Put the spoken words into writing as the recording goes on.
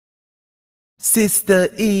Sister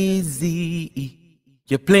Izzy,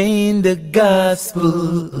 you're playing the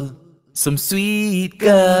gospel, some sweet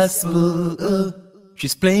gospel.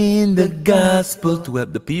 She's playing the gospel to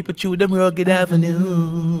help the people through them rugged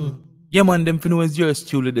avenue. Yeah, man, them for know is yours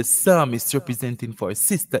truly, the psalmist representing for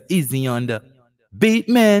Sister Izzy on the beat,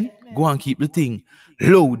 man. Go and keep the thing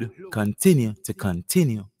loud. Continue to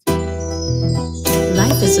continue.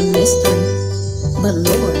 Life is a mystery, but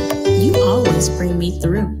Lord, you always bring me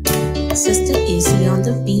through. Sister Izzy on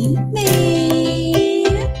the beat, man.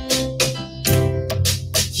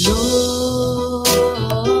 Lord,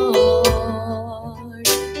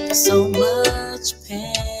 so much pain,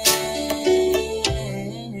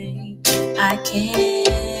 I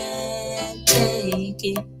can't take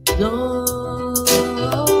it. Lord,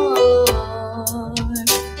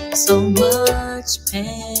 so much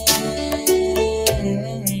pain,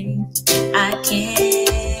 I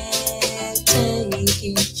can't take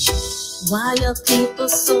it. Why are people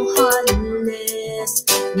so heartless?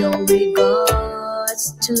 No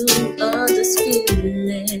regards to others'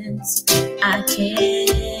 feelings. I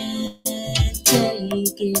can't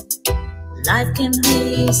take it. Life can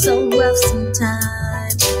be so rough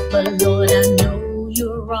sometimes, but Lord, I know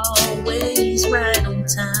you're always right on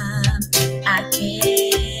time. I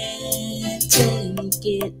can't take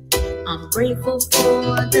it. I'm grateful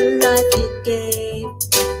for the life you gave.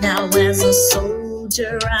 Now as a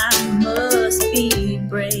soldier, I must be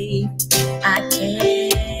brave. I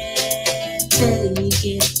can't take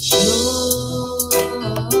it. Lord,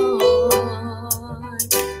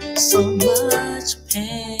 so much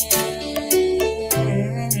pain,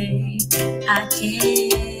 I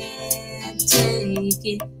can't take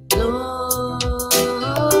it. Lord,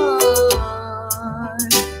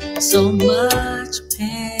 so much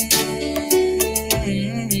pain,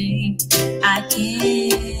 I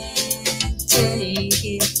can't take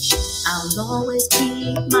it. I'll always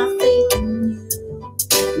keep my faith in you,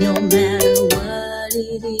 no matter what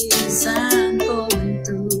it is I'm going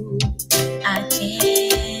through. I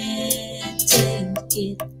can't take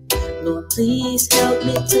it. Lord, please help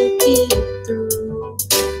me to get through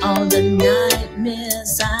all the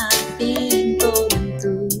nightmares I've been going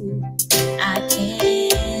through. I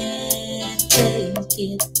can't take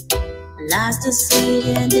it. Lies, deceit,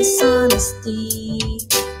 and dishonesty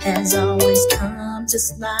has always come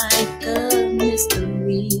just like a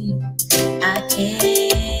mystery. I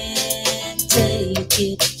can't take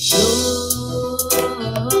it. Lord,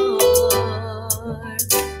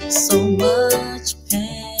 so much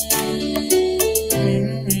pain,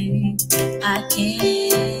 I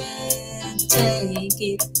can't take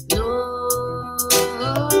it. Lord,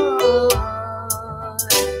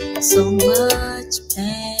 so much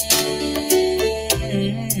pain,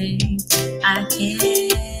 I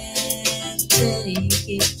can't take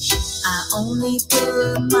it. I only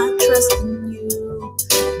put my trust in you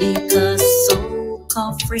because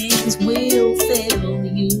so-called friends will fail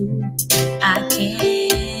you. I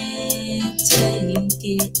can't take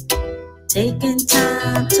it. Taking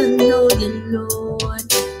time to know you,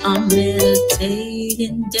 Lord. I'm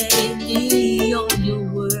meditating daily on your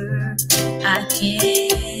word. I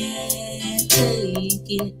can't take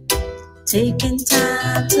it. Taking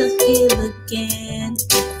time to heal again.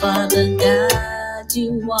 Father God,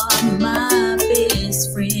 you are my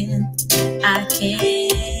best friend. I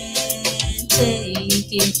can't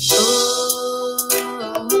take it.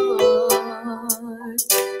 Lord,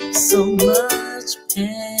 so much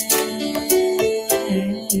pain,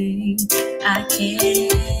 I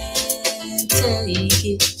can't take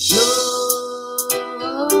it.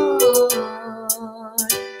 Lord,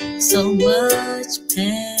 so much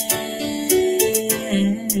pain,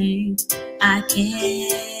 I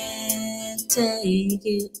can't take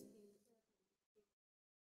it.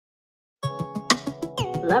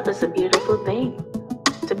 Love is a beautiful thing.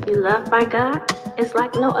 To be loved by God is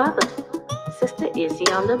like no other. Sister Izzy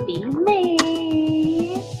on the beat,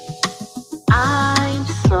 man. I'm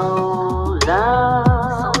so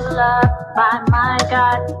loved by my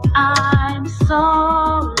God. I'm so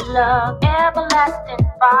loved, everlasting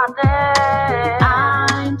Father.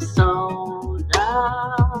 I'm so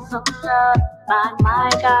loved by my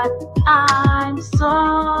God. I'm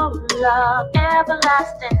so loved,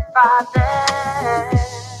 everlasting Father.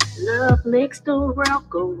 Love makes the world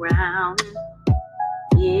go round.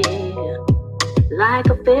 Yeah, like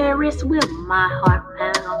a Ferris wheel, my heart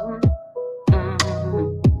pound.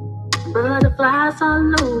 Butterflies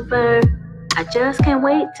all over. I just can't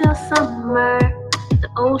wait till summer. The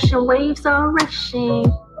ocean waves are rushing.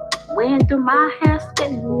 Wind through my hair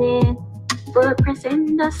spinning. Footprints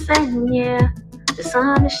in the sand, yeah. The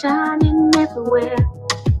sun is shining everywhere.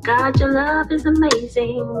 God, your love is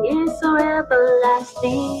amazing. It's so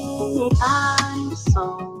everlasting. I'm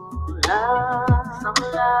so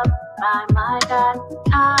loved by my God.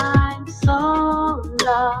 I'm so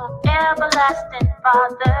loved, everlasting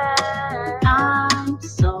Father. I'm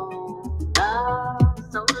so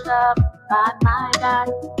loved by my God.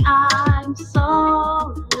 I'm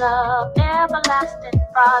so loved, everlasting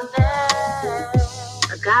Father.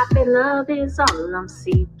 Agape love is all I'm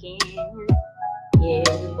seeking. Yeah,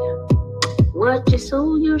 what you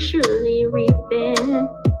sow, you surely reaping.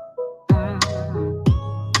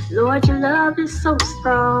 Lord, your love is so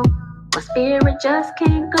strong. My spirit just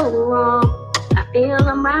can't go wrong. I feel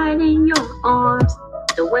I'm right in your arms.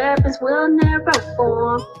 The weapons will never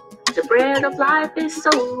form. The bread of life is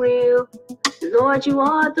so real. Lord, you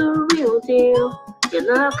are the real deal. Your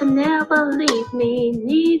love can never leave me.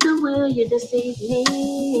 Neither will you deceive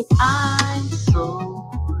me. I'm so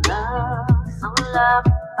loved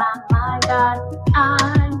by my God.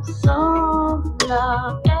 I'm so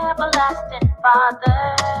loved, everlasting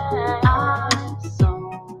Father. I'm so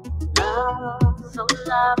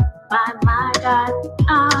loved by my God.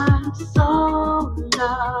 I'm so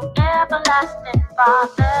loved, everlasting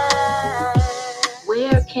Father.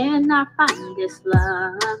 Where can I find this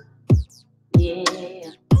love?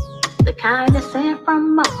 Yeah, the kind that's sent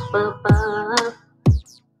from up above.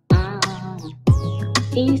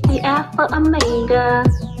 He's the Alpha Omega.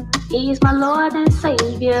 He's my Lord and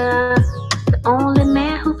Savior. The only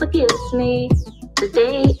man who forgives me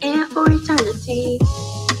today and for eternity.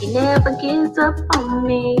 He never gives up on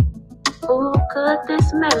me. Who could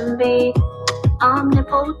this man be?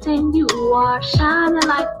 Omnipotent you are, shining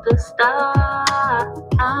like the star.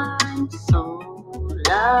 I'm so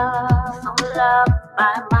loved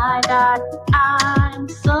by my God. I'm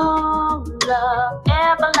so loved,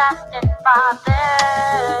 everlasting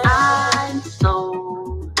Father. I'm so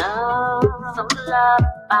loved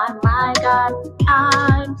by my God.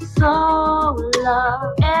 I'm so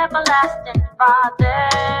loved, everlasting Father.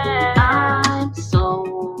 I'm so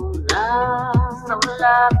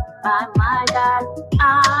loved by my God.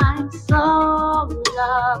 I'm so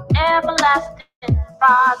loved, everlasting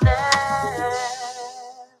Father.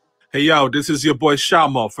 Hey, yo, this is your boy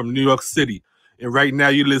Shawna from New York City. And right now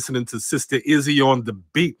you're listening to Sister Izzy on the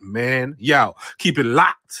beat, man. Yo, keep it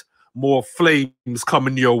locked. More flames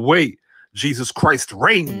coming your way. Jesus Christ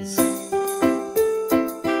reigns.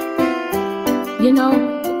 You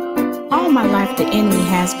know, all my life the enemy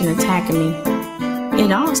has been attacking me.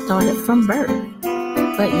 It all started from birth.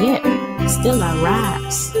 But yet, still I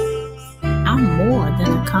rise. I'm more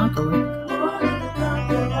than a conqueror.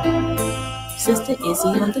 Sister Izzy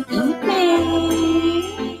on the beat, man.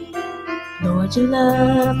 Lord, you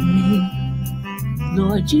love me.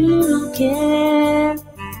 Lord, you care.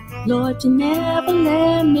 Lord, you never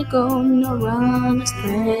let me go nor run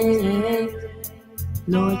astray.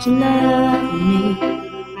 Lord, you love me.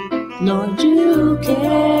 Lord, you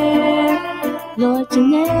care. Lord, you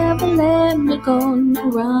never let me go nor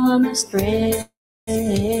run astray.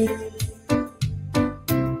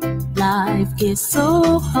 Life gets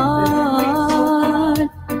so hard,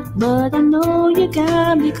 but I know you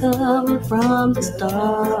got me covered from the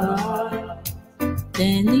start.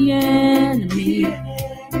 Then the enemy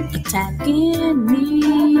attacking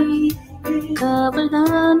me, covered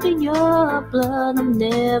under your blood, I'm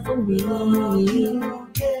never weak.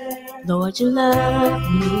 Lord, you love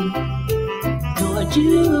me. Lord,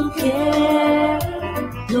 you care.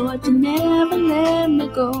 Lord, you never let me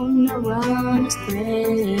go nor run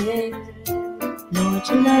astray. Lord,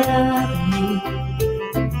 you love me.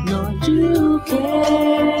 Lord, you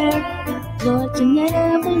care. Lord, you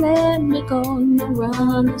never let me go nor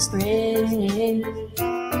run astray.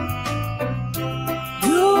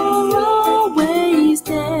 You're always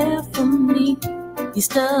there for me. You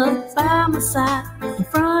stuck by my side in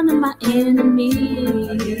front of my enemies.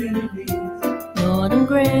 Lord, I'm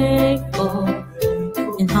grateful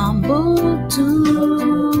and humble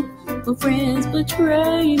too. When friends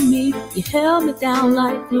betray me, you held me down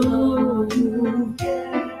like glue.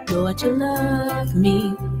 Lord, you love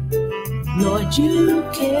me. Lord, you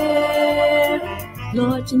care.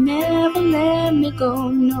 Lord, you never let me go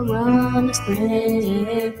nor run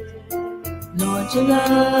astray. Lord, you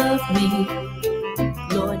love me.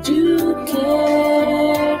 Lord, you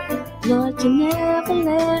care. Lord, you never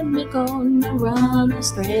let me go nor run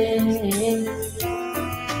astray.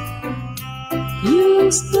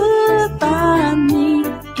 You stood by me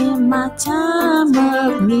in my time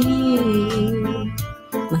of need.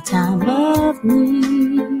 My time of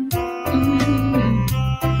need.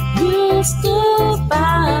 You stood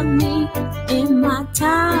by me in my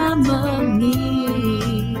time of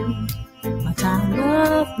need.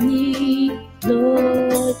 me,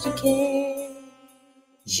 Lord, you care.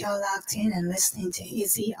 You're locked in and listening to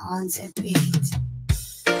Izzy on the beat.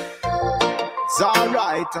 It's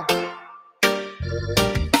alright.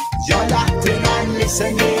 You're locked in and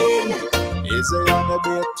listening. Izzy on the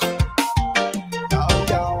beat. Oh,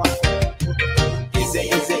 yo.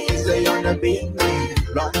 Izzy on the beat, man.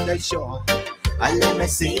 Run the show. And let me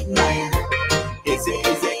see it, man. Izzy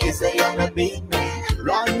on the beat, man.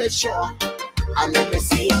 Run the show. And let me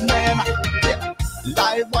see it, man. Yeah.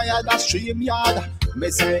 Live via the stream yard. Me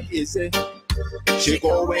say Izzy. She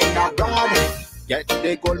going abroad. Get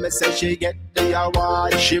the gold, me say she get the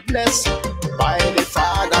award. She blessed by the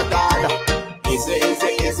Father God.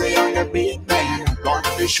 Izzy on the beat, man. Run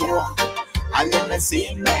the show. And let me see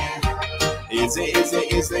it, man.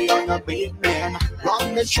 Izzy on the beat, man.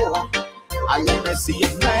 Run the show. And let me see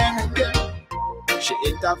it, man. Yeah. She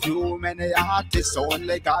interview many artists,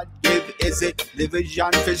 only God give Izzy the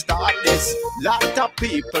vision for start this. Lot of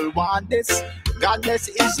people want this. God bless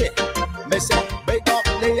Izzy. Me say, big up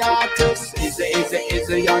the artist.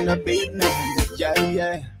 Izzy on the beat, man.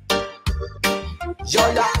 Yeah.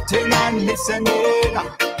 You're locked in and listening.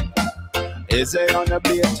 Izzy on the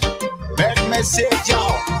beat. Make me say, yo,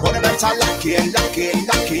 what about a lock in.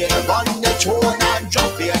 Run the tune and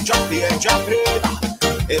drop it.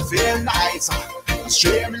 It feel nice.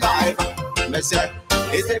 Stream live. Me say,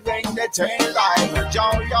 Izzy bring the train live. Yo,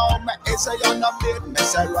 me Izzy on the beat. Me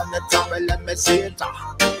say, run the top and let me see it.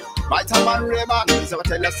 Right up on Raymond. Me say, what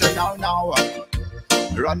tell us now.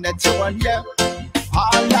 Run the tune, yeah.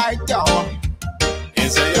 All night, yo.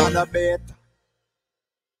 Izzy on the beat.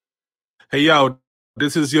 Hey, yo,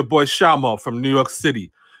 this is your boy Shawna from New York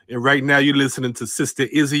City. And right now you're listening to Sister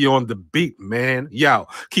Izzy on the beat, man. Yo,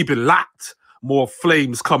 keep it locked. More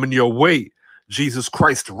flames coming your way. Jesus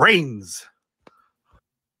Christ reigns.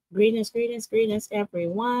 Greetings,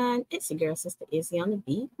 everyone. It's your girl, Sister Izzy on the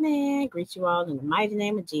beat, man. Greet you all in the mighty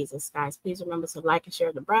name of Jesus. Guys, please remember to like and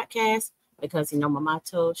share the broadcast because you know my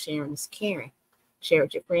motto, sharing is caring. Share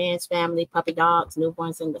with your friends, family, puppy dogs,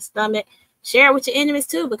 newborns in the stomach. Share it with your enemies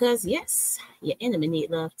too because, yes, your enemy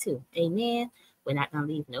need love too. Amen. We're not going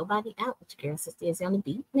to leave nobody out. But your girl, Sister Izzy on the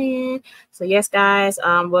beat, man. So, yes, guys,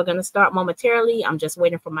 we're going to start momentarily. I'm just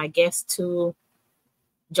waiting for my guests to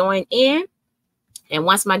join in. And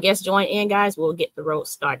once my guests join in, guys, we'll get the road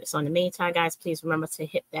started. So in the meantime, guys, please remember to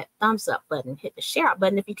hit that thumbs up button. Hit the share out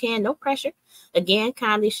button if you can. No pressure. Again,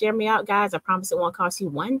 kindly share me out, guys. I promise it won't cost you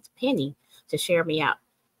 1 penny to share me out.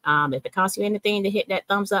 If it costs you anything to hit that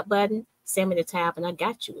thumbs up button, send me the tab and I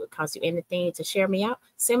got you. If it costs you anything to share me out,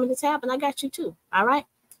 send me the tab and I got you too. All right.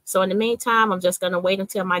 So in the meantime, I'm just going to wait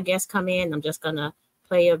until my guests come in. I'm just going to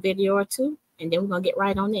play a video or two and then we're going to get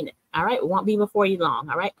right on in it. All right. It won't be before you long.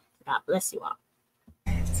 All right. God bless you all.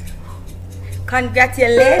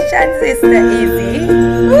 Congratulations, Sister Izzy.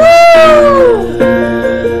 Woo!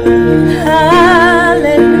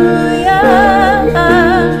 Hallelujah.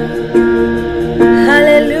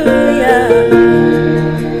 Hallelujah.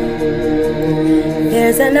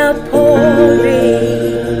 There's an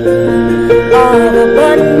outpouring of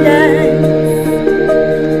abundance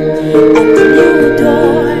and new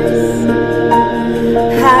doors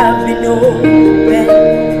have been opened.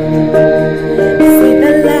 See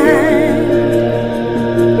the land,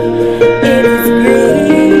 it is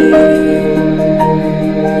green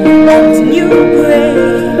and new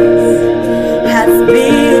grace has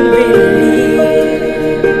been released.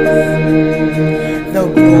 The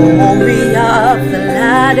glory of the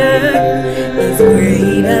latter is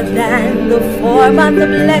greater than the form, and the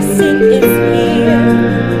blessing is here.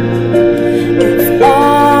 It's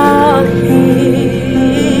all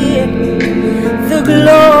here. The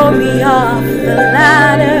glory of the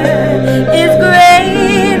latter is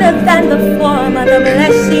greater than the form, and the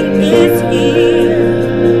blessing is here.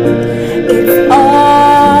 It's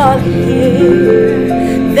all here.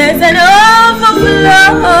 There's an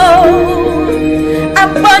overflow,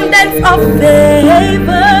 abundance of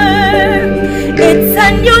favor. It's a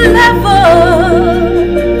new level.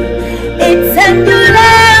 It's a new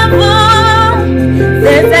level.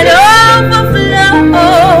 There's an overflow,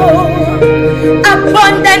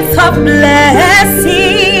 abundance of blessings.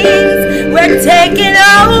 We're taking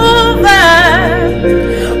over.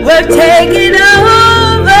 We're taking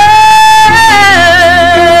over.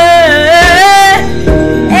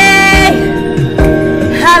 Hey,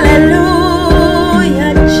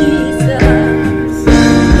 hallelujah, Jesus.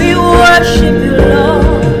 We worship you,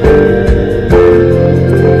 Lord.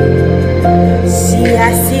 See, I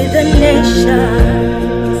see the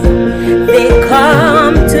nations. They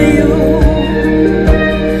come to you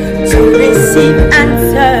to receive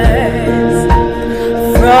answers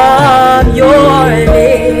from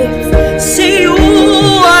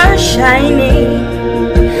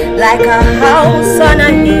like a house on a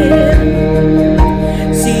hill.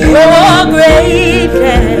 See your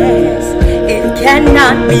greatness, it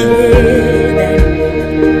cannot be hidden.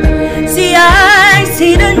 See, I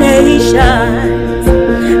see the nations,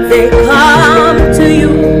 they come to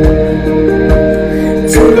you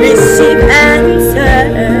to receive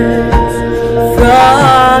answers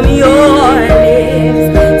from your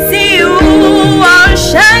lips. See, you are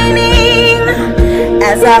shining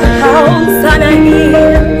as a house on a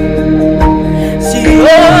hill. See,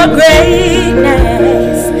 your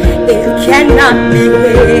greatness, it cannot be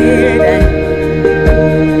hidden.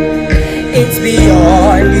 It's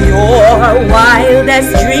beyond your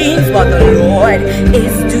wildest dreams, what the Lord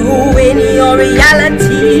is doing your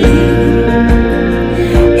reality.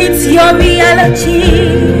 It's your reality.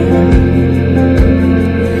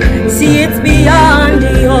 See, it's beyond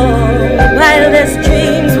your wildest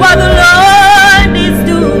dreams, what the Lord is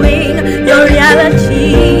doing your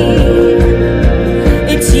reality.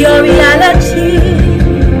 It's your reality.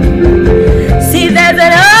 See, there's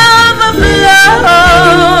an overflow,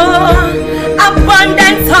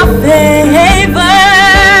 abundance of favor.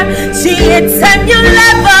 See, it's a new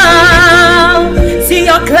level. See,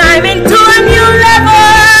 you're climbing to a new level.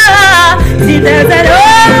 See, there's an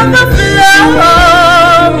overflow,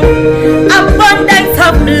 abundance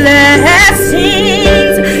of blessings.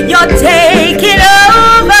 You're taking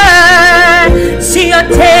over. See, you're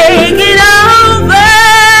taking over.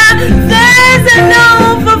 There's an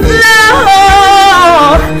overflow,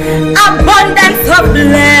 abundance of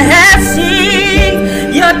blessings.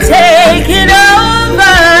 You're taking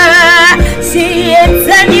over. See, it's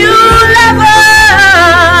a new level.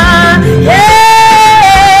 Yeah.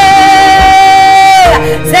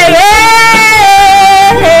 Say yeah.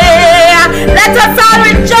 Let us all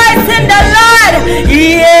rejoice in the Lord.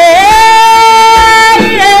 Yeah.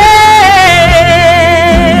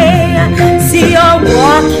 See, you're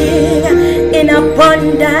walking in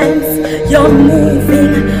abundance. You're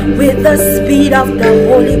moving with the speed of the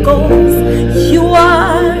Holy Ghost. You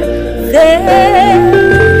are favored.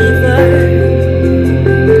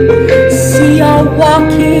 See, you're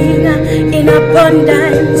walking in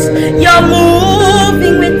abundance. You're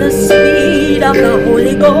moving with the speed of the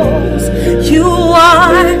Holy Ghost. You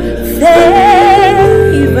are favored.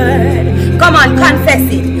 Come on, confess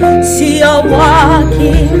it. See, you're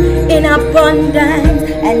walking in abundance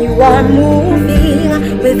and you are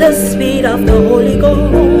moving with the speed of the Holy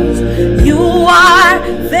Ghost. You are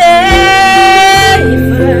favored.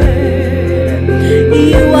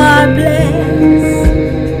 You are blessed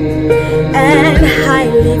and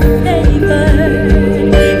highly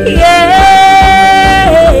favored. Yeah,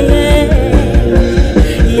 yeah,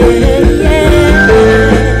 yeah.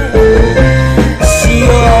 See,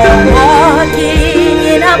 you're walking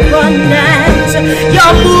in abundance.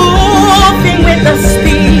 You're moving with the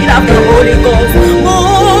speed of the Holy Ghost.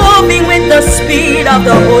 Moving with the speed of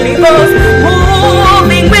the Holy Ghost.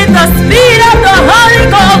 Moving with the speed of the Holy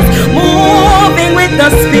Ghost. Moving with the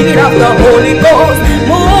speed of the Holy Ghost.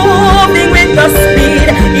 Moving with the speed.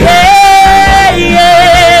 Yeah, yeah,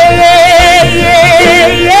 yeah,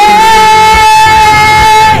 yeah.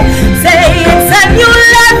 Say it's a new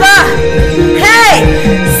level. Hey,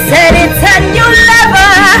 said it's a new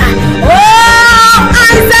level. Oh,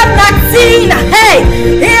 eyes have not seen. Hey,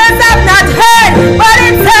 ears have not heard. But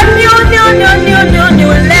it's a new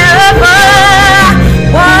level.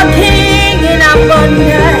 Walking in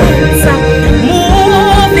abundance.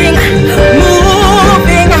 Moving.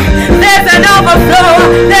 There's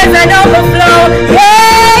an overflow.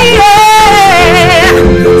 Yeah.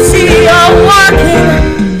 See, you're walking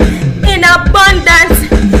in abundance.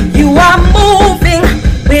 You are moving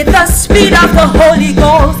with the speed of the Holy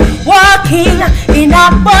Ghost. Walking in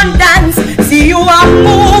abundance. See, you are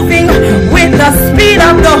moving with the speed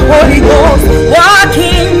of the Holy Ghost.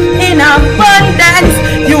 Walking in abundance.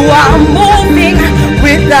 You are moving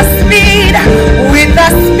with the speed.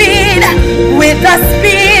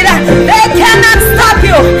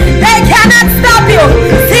 They cannot stop you.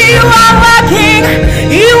 See, you are walking.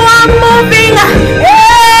 You are moving.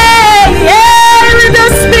 With the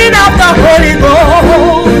speed of the Holy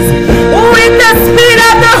Ghost. With the speed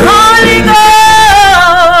of the Holy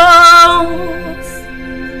Ghost.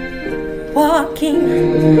 Walking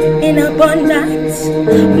in abundance.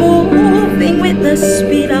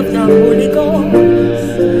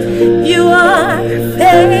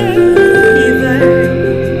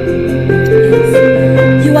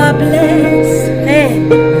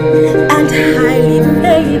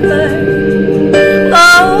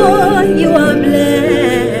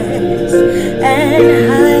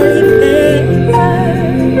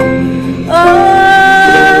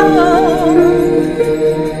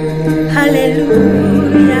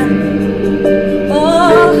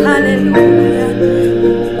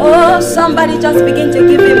 Somebody just begin to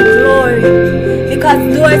give him glory, because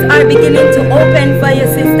doors are beginning to open for you,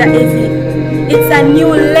 Sister Izzy. It's a new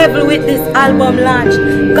level with this album launch.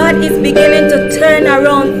 God is beginning to turn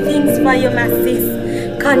around things for you, my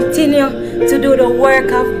sis. Continue to do the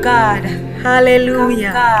work of God.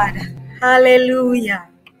 Hallelujah. God. Hallelujah.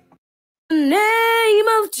 Name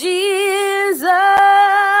of Jesus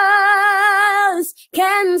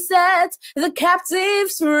can set the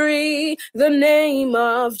captives free. The name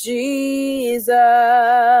of Jesus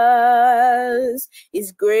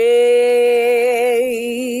is great.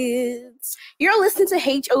 You're listening to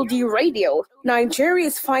H.O.D Radio,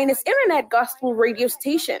 Nigeria's finest internet gospel radio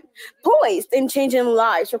station, poised in changing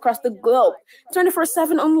lives across the globe,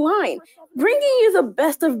 24/7 online, bringing you the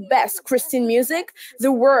best of best Christian music,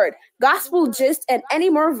 the word, gospel gist, and any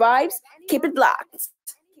more vibes. Keep it locked.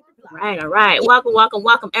 All right.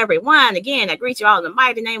 Welcome, everyone. Again, I greet you all in the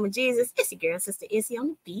mighty name of Jesus. It's your girl, Sister Izzy on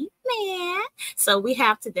the beat, man. So we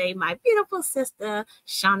have today my beautiful sister,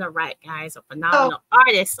 Shawna Wright, guys, a phenomenal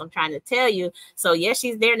artist. I'm trying to tell you. So yes,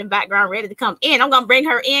 she's there in the background, ready to come in. I'm gonna bring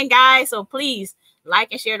her in, guys. So please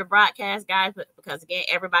like and share the broadcast, guys, because again,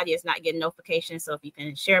 everybody is not getting notifications. So if you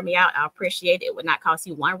can share me out, I'll appreciate it. It would not cost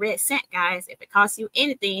you 1 red cent, guys. If it costs you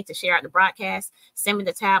anything to share out the broadcast, send me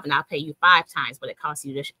the tab and I'll pay you 5 times what it costs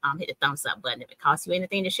you to hit the thumbs up button. If it costs you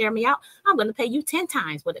anything to share me out, I'm going to pay you 10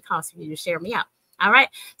 times what it costs you to share me out. All right.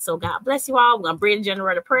 So God bless you all. We're going to bring the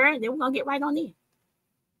generator prayer and then we're going to get right on in.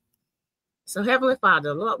 So Heavenly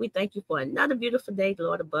Father, Lord, we thank you for another beautiful day,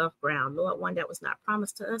 Lord, above ground. Lord, one that was not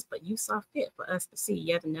promised to us, but you saw fit for us to see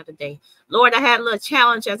yet another day. Lord, I had a little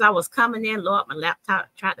challenge as I was coming in. Lord, my laptop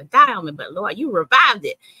tried to die on me, but Lord, you revived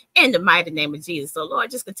it in the mighty name of Jesus. So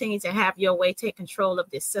Lord, just continue to have your way. Take control of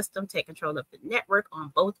this system. Take control of the network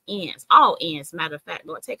on both ends, all ends. Matter of fact,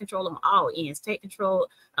 Lord, take control of all ends. Take control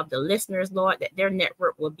of the listeners, Lord, that their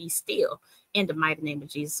network will be still in the mighty name of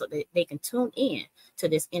Jesus so that they can tune in to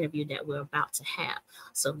this interview that we're about to have.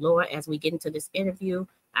 So Lord, as we get into this interview,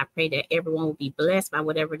 I pray that everyone will be blessed by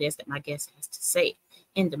whatever it is that my guest has to say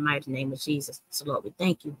in the mighty name of Jesus. So Lord, we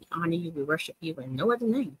thank you, we honor you, we worship you in no other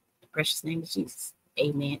name, the precious name of Jesus.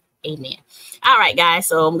 Amen. Amen. All right, guys.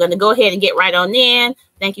 So I'm going to go ahead and get right on in.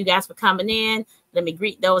 Thank you guys for coming in. Let me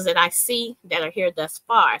greet those that I see that are here thus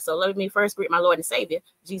far. So let me first greet my Lord and Savior,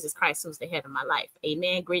 Jesus Christ, who's the head of my life.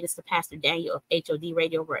 Amen. Greetings to Pastor Daniel of H.O.D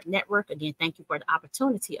Radio Network. Again, thank you for the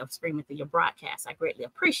opportunity of streaming through your broadcast. I greatly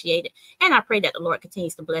appreciate it. And I pray that the Lord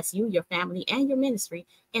continues to bless you, your family, and your ministry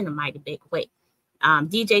in a mighty big way.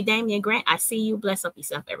 DJ Damian Grant, I see you. Bless up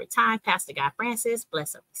yourself every time. Pastor Guy Francis,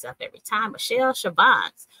 bless up yourself every time. Michelle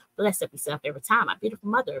Shavans, bless up yourself every time. My beautiful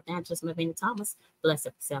mother, Evangelist Mavina Thomas, bless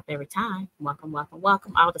up yourself every time. Welcome, welcome,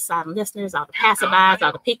 welcome. All the silent listeners, all the passerbys,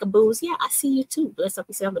 all the peekaboos. Yeah, I see you too. Bless up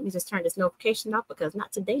yourself. Let me just turn this notification off because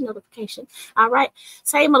not today notification. All right.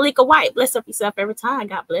 Say Malika White, bless up yourself every time.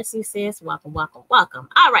 God bless you, sis. Welcome, welcome, welcome.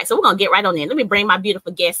 All right. So we're going to get right on in. Let me bring my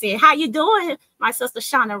beautiful guest in. How you doing, my sister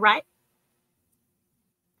Shawna Wright?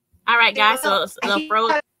 All right, guys. So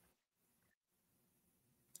frozen.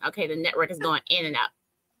 Okay, the network is going in and out.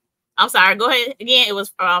 I'm sorry. Go ahead again. It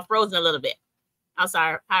was frozen a little bit. I'm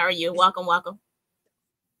sorry. How are you? Welcome, welcome.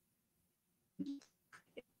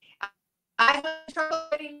 I have trouble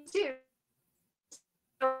getting too.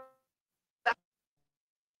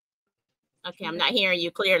 Okay, I'm not hearing you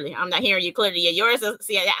clearly. I'm not hearing you clearly. Yeah, yours is,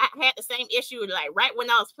 see, I had the same issue. Like right when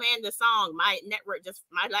I was playing the song, my network just,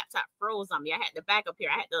 my laptop froze on me. I had to back up here.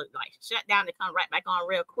 I had to like shut down to come right back on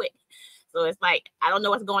real quick. So it's like, I don't know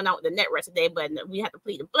what's going on with the network today, but we have to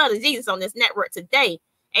plead the blood of Jesus on this network today.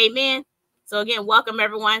 Amen. So again, welcome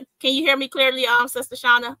everyone. Can you hear me clearly, Sister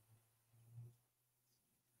Shawna?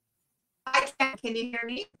 I can. Can you hear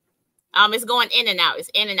me? It's going in and out. It's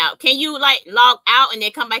in and out. Can you like log out and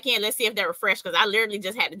then come back in? Let's see if they're refreshed because I literally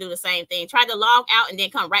just had to do the same thing. Try to log out and then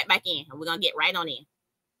come right back in. And we're going to get right on in.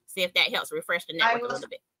 See if that helps refresh the network a little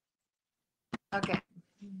bit. Okay.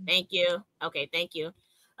 Thank you. Okay, thank you.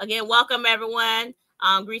 Again, welcome everyone.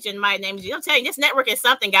 Greeting my name is. I'm telling you, this network is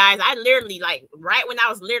something, guys. I literally, like, right when I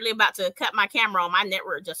was literally about to cut my camera on, my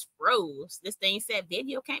network just froze. This thing said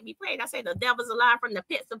video can't be played. I said the devil's alive from the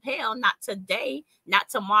pits of hell. Not today, not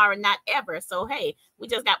tomorrow, not ever. So hey, we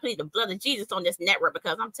just got to plead the blood of Jesus on this network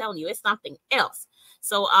because I'm telling you, it's something else.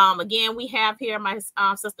 So again, we have here my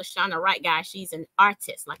sister Shawna Wright, guys. She's an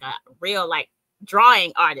artist, like a real like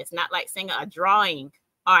drawing artist, not like singer, a drawing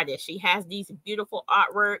artist. She has these beautiful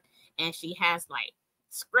artwork and she has like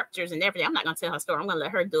scriptures and everything. I'm not gonna tell her story. I'm gonna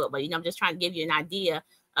let her do it, but you know, I'm just trying to give you an idea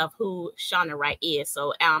of who Shawna Wright is.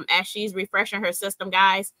 So as she's refreshing her system,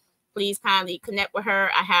 guys, please kindly connect with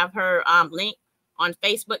her. I have her link on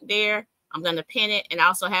Facebook there. I'm going to pin it and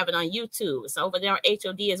also have it on YouTube. It's over there on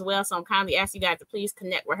H.O.D as well. So I'm kindly asking you guys to please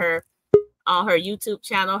connect with her on her YouTube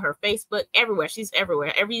channel, her Facebook, everywhere. She's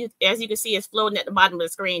everywhere. As you can see, it's floating at the bottom of the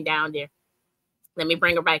screen down there. Let me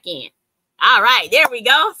bring her back in. All right, there we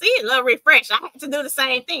go. See, a little refresh. I had to do the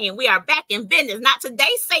same thing. We are back in business. Not today,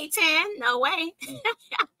 Satan. No way.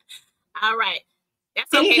 All right.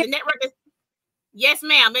 That's okay. The network is, yes,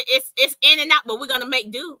 ma'am. It's in and out, but we're gonna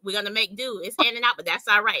make do. We're gonna make do. It's in and out, but that's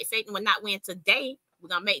all right. Satan will not win today. We're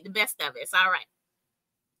gonna make the best of it. It's all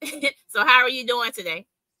right. So how are you doing today?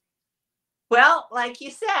 Well, like you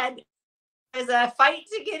said, there's a fight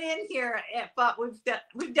to get in here, but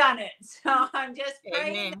we've done it. So I'm just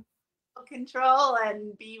praying that control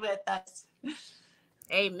and be with us.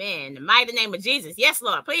 Amen. In the mighty name of Jesus. Yes,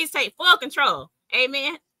 Lord. Please take full control.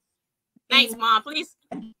 Amen. Thanks, Mom. Please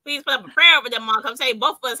put up a prayer over them, Mom. Come say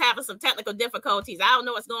both of us having some technical difficulties. I don't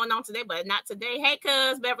know what's going on today, but not today. Hey,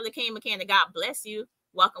 cuz Beverly King McKenna, God bless you.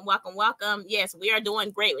 Welcome, welcome, welcome. Yes, we are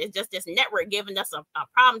doing great. It's just this network giving us a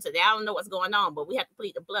problem today. I don't know what's going on, but we have to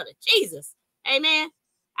plead the blood of Jesus. Amen.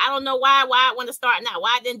 I don't know why I want to start now.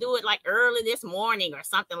 Why I didn't do it like early this morning or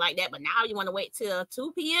something like that. But now you want to wait till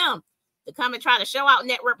 2 p.m. to come and try to show out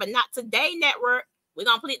network, but not today network. We're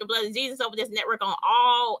going to plead the blood of Jesus over this network on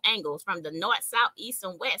all angles, from the north, south, east,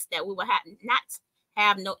 and west, that we will not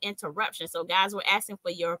have no interruption. So, guys, we're asking for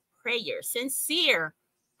your prayers, sincere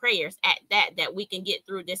prayers at that we can get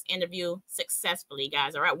through this interview successfully,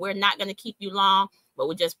 guys. All right. We're not going to keep you long, but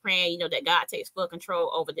we're just praying, that God takes full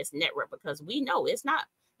control over this network, because we know it's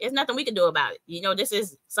nothing we can do about it. This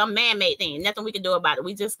is some man-made thing. Nothing we can do about it.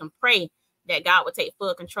 We just can pray that God will take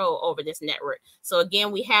full control over this network. So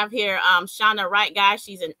again, we have here Shawna Wright, guys.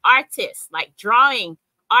 She's an artist, like drawing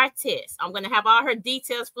artist. I'm going to have all her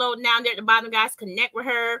details floating down there at the bottom, guys. Connect with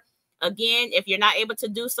her. Again, if you're not able to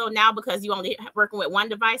do so now because you only working with one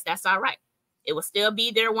device, that's all right. It will still be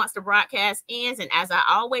there once the broadcast ends. And as I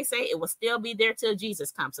always say, it will still be there till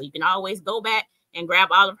Jesus comes. So you can always go back and grab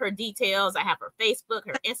all of her details. I have her Facebook,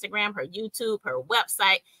 her Instagram, her YouTube, her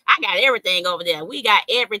website. I got everything over there. We got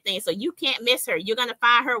everything. So you can't miss her. You're going to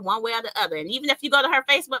find her one way or the other. And even if you go to her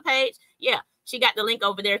Facebook page, yeah, she got the link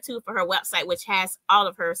over there too for her website, which has all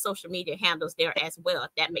of her social media handles there as well.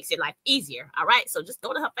 If that makes it life easier. All right. So just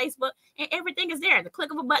go to her Facebook and everything is there. The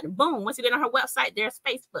click of a button. Boom. Once you get on her website, there's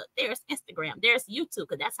Facebook, there's Instagram, there's YouTube.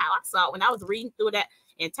 Because that's how I saw it when I was reading through that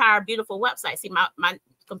entire beautiful website. See, my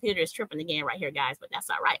computer is tripping again right here, guys, but that's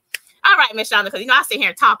all right. All right, Miss Shawna, because I sit here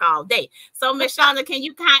and talk all day. So, Miss Shawna, can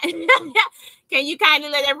you kindly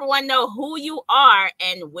let everyone know who you are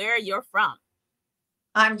and where you're from?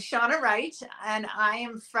 I'm Shawna Wright, and I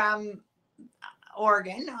am from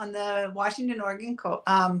Oregon, on the Washington-Oregon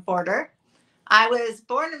border. I was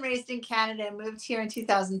born and raised in Canada and moved here in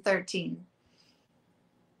 2013.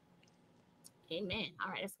 Amen.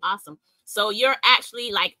 All right, that's awesome. So you're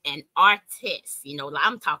actually like an artist,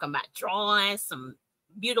 I'm talking about drawing some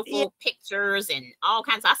beautiful pictures and all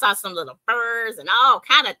kinds. I saw some little birds and all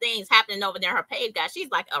kind of things happening over there on her page, guys. She's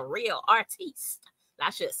like a real artiste, I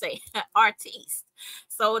should say, artiste.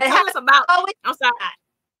 So tell us about. I'm sorry.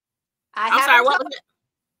 I'm sorry. What was it?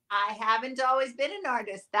 I haven't always been an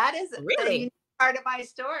artist. That is really part of my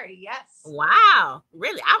story. Yes. Wow.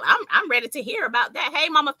 Really? I'm ready to hear about that. Hey,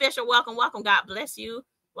 Mama Fisher, welcome, welcome. God bless you.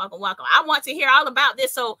 Welcome, welcome. I want to hear all about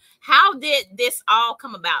this. So how did this all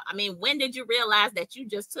come about? I mean, when did you realize that you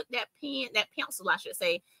just took that pen, that pencil, I should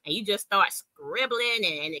say, and you just start scribbling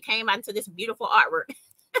and it came out into this beautiful artwork?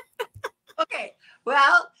 Okay.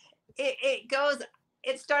 Well,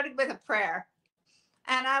 it started with a prayer.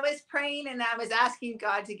 And I was praying and I was asking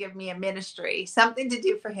God to give me a ministry, something to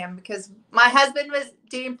do for him, because my husband was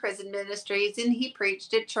doing prison ministries and he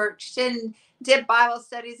preached at church and did Bible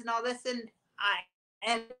studies and all this.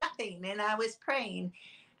 And nothing. And I was praying.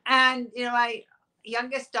 And, my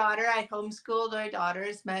youngest daughter, I homeschooled our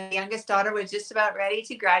daughters. My youngest daughter was just about ready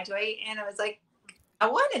to graduate. And I was like, I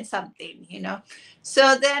wanted something,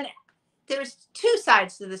 So then there's two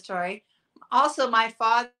sides to the story. Also, my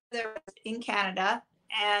father was in Canada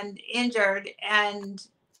and injured, and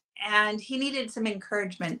he needed some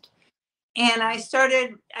encouragement. And I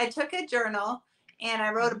took a journal and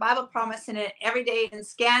I wrote a Bible promise in it every day and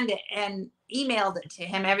scanned it and emailed it to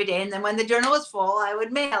him every day. And then when the journal was full, I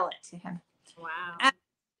would mail it to him. Wow. And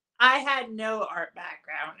I had no art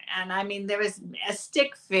background. And I mean, there was a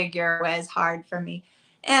stick figure was hard for me.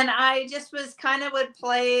 And I just would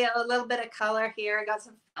play a little bit of color here. I got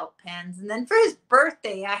some felt pens. And then for his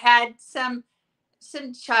birthday, I had some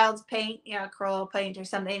child's paint, acrylic paint or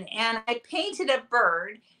something. And I painted a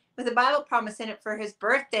bird with a Bible promise in it for his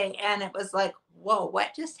birthday. And it was like, whoa,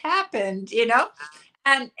 what just happened?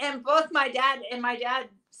 And both my dad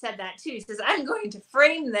said that too. He says, I'm going to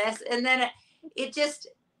frame this. And then it just,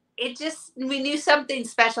 we knew something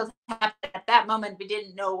special happened at that moment. We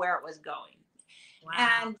didn't know where it was going. Wow.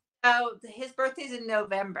 And so his birthday's in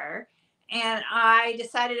November. And I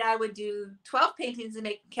decided I would do 12 paintings and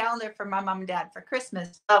make a calendar for my mom and dad for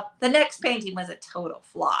Christmas. So the next painting was a total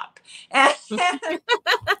flop. And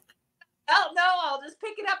oh no, I'll just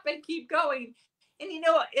pick it up and keep going. And you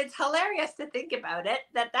know, it's hilarious to think about it,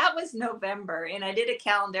 that was November and I did a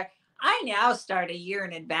calendar. I now start a year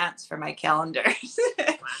in advance for my calendars.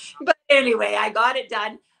 But anyway, I got it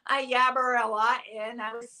done. I yabber a lot and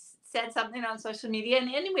I said something on social media.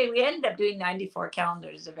 And anyway, we ended up doing 94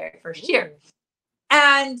 calendars the very first year.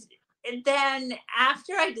 And then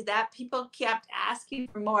after I did that, people kept asking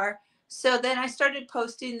for more. So then I started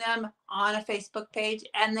posting them on a Facebook page,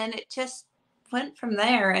 and then it just went from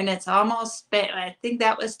there. And it's almost, I think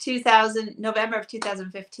that was November of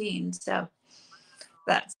 2015. So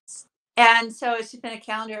so it's just been a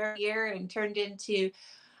calendar year and turned into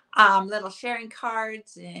little sharing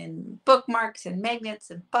cards and bookmarks and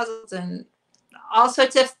magnets and puzzles and all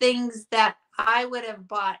sorts of things that I would have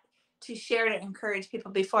bought to share to encourage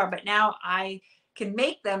people before, but now I can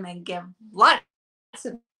make them and give lots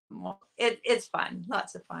of. It's fun,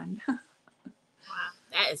 lots of fun. Wow,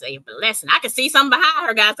 that is a blessing. I can see something behind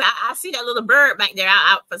her, guys. I see that little bird back there.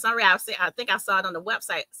 For some reason, I think I saw it on the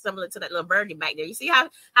website, similar to that little birdie back there. You see how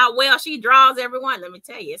well she draws everyone? Let me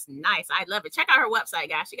tell you, it's nice. I love it. Check out her website,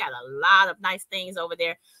 guys. She got a lot of nice things over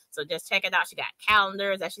there. So just check it out. She got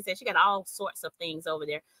calendars, as she said. She got all sorts of things over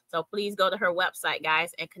there. So please go to her website,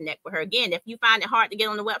 guys, and connect with her. Again, if you find it hard to get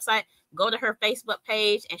on the website, go to her Facebook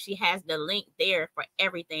page, and she has the link there for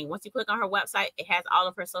everything. Once you click on her website, it has all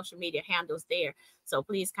of her social media handles there. So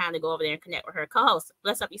please kind of go over there and connect with her. Co-host,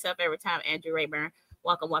 bless up yourself every time, Andrew Rayburn.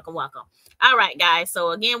 Welcome, welcome, welcome. All right, guys.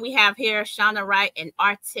 So again, we have here Shawna Wright, an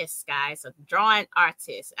artist, guys, a drawing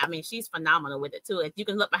artist. I mean, she's phenomenal with it too. If you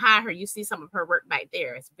can look behind her, you see some of her work back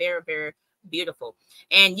there. It's very, very beautiful.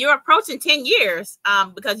 And you're approaching 10 years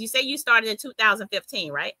because you say you started in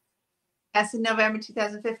 2015, right? Yes, in November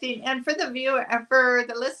 2015. And for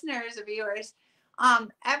the listeners or viewers,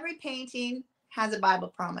 every painting has a Bible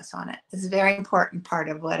promise on it. It's a very important part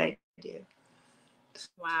of what I do.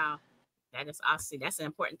 Wow. That is awesome. That's an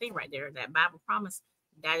important thing right there. That Bible promise,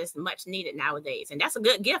 that is much needed nowadays. And that's a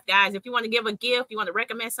good gift, guys. If you want to give a gift, you want to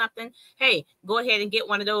recommend something, hey, go ahead and get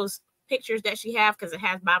one of those pictures that she have because it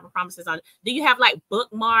has Bible promises on it. Do you have like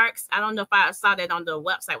bookmarks? I don't know if I saw that on the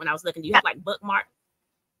website when I was looking. Do you have like bookmarks?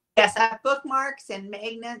 Yes, I have bookmarks and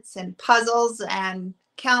magnets and puzzles and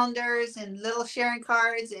calendars and little sharing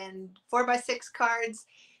cards and 4x6 cards.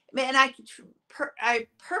 And I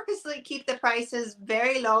purposely keep the prices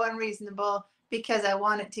very low and reasonable because I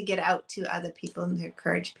want it to get out to other people and to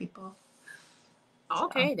encourage people.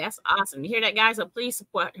 Okay, that's awesome. You hear that, guys? So please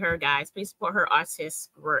support her, guys. Please support her artist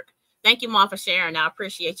work. Thank you, Mom, for sharing. I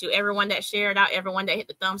appreciate you. Everyone that shared out, everyone that hit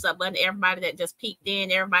the thumbs up button, everybody that just peeked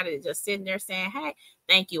in, everybody that just sitting there saying, hey,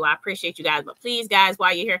 thank you. I appreciate you guys. But please, guys,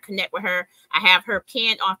 while you're here, connect with her. I have her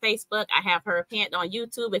pinned on Facebook. I have her pinned on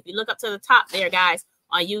YouTube. If you look up to the top there, guys,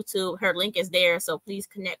 on YouTube, her link is there. So please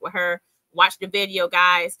connect with her. Watch the video,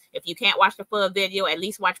 guys. If you can't watch the full video, at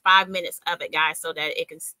least watch 5 minutes of it, guys, so that it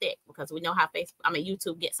can stick, because we know how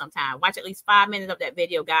YouTube gets sometimes. Watch at least 5 minutes of that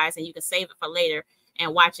video, guys, and you can save it for later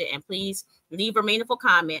and watch it. And please leave a meaningful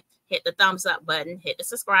comment, hit the thumbs up button, hit the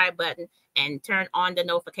subscribe button, and turn on the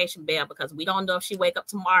notification bell, because we don't know if she wake up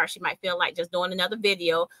tomorrow. She might feel like just doing another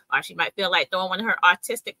video, or she might feel like throwing one of her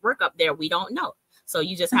artistic work up there. We don't know. So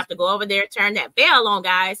you just have to go over there, turn that bell on,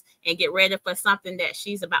 guys, and get ready for something that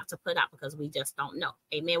she's about to put out, because we just don't know.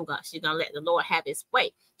 Amen. She's going to let the Lord have his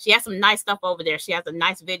way. She has some nice stuff over there. She has a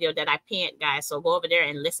nice video that I pinned, guys. So go over there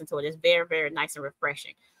and listen to it. It's very, very nice and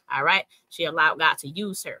refreshing. All right. She allowed God to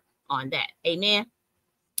use her on that. Amen.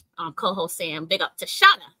 Co-host saying big up to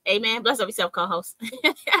Shawna. Amen. Bless up yourself, co-host.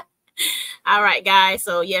 All right, guys.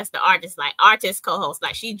 So yes, the artist co-host,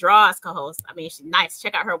 like she draws co-host. I mean, she's nice.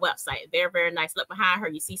 Check out her website. Very, very nice. Look behind her.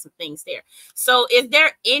 You see some things there. So is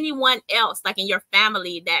there anyone else like in your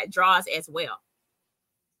family that draws as well?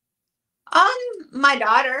 My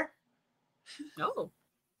daughter. Oh,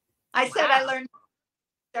 I said I learned,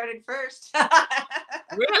 started first.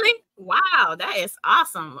 Really? Wow. That is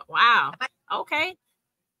awesome. Wow. Okay.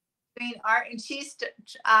 Doing art, and she's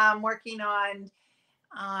working on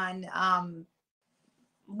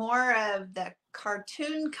more of the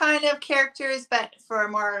cartoon kind of characters, but for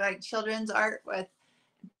more like children's art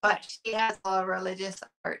but she has a religious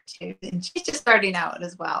art too, and she's just starting out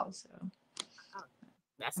as well. So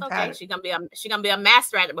That's okay. She's gonna be a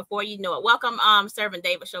master at it before you know it. Welcome, Servant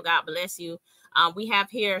David Show. God bless you. We have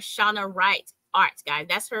here Shawna Wright Art, guys.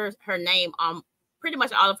 That's her name on pretty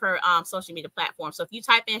much all of her social media platforms. So if you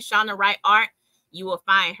type in Shawna Wright Art, you will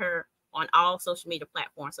find her on all social media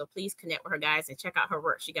platforms. So please connect with her, guys, and check out her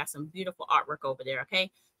work. She got some beautiful artwork over there.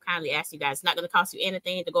 Okay. Kindly ask you guys, it's not going to cost you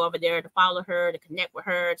anything to go over there to follow her, to connect with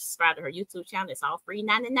her, to subscribe to her YouTube channel. It's all free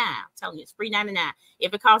 $99. I'm telling you, it's free $99.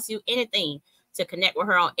 If it costs you anything to connect with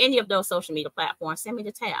her on any of those social media platforms, send me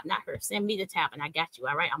the tab, not her. Send me the tab, and I got you.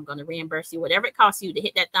 All right, I'm going to reimburse you whatever it costs you to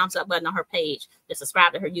hit that thumbs up button on her page, to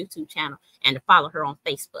subscribe to her YouTube channel, and to follow her on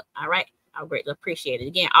Facebook. All right, I'll greatly appreciate it.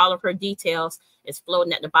 Again, all of her details is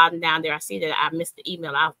floating at the bottom down there. I see that I missed the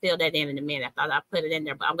email. I'll fill that in a minute. I thought I put it in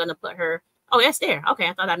there, but I'm going to put her. Oh, that's there. Okay,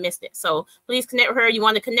 I thought I missed it. So please connect with her. You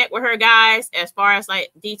want to connect with her, guys, as far as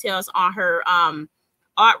like details on her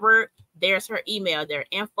artwork. There's her email there,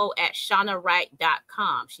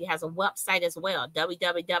 info@shawnawright.com. She has a website as well,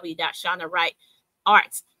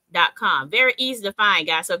 www.shawnawrightarts.com. Very easy to find,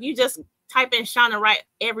 guys. So if you just type in Shawna Wright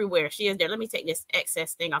everywhere, she is there. Let me take this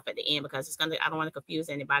excess thing off at the end because I don't want to confuse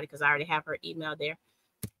anybody because I already have her email there.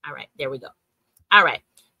 All right, there we go. All right.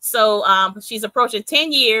 So she's approaching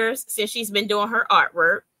 10 years since she's been doing her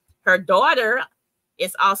artwork. Her daughter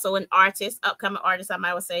is also an artist, upcoming artist, I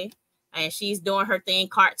might say. And she's doing her thing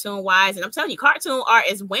cartoon wise. And I'm telling you, cartoon art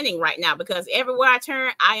is winning right now because everywhere I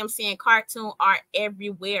turn, I am seeing cartoon art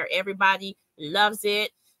everywhere. Everybody loves it.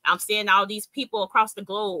 I'm seeing all these people across the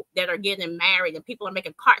globe that are getting married and people are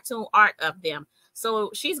making cartoon art of them.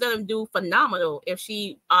 So she's going to do phenomenal if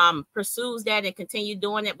she pursues that and continue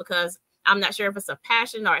doing it, because I'm not sure if it's a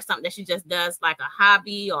passion or something that she just does like a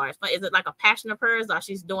hobby, or is it like a passion of hers, or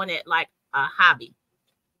she's doing it like a hobby?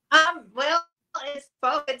 Well, it's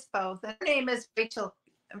both. It's both. Her name is Rachel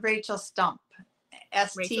Stump,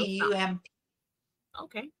 STUMP.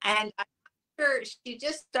 Okay. And I'm sure she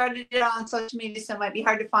just started it on social media, so it might be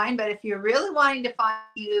hard to find. But if you're really wanting to find,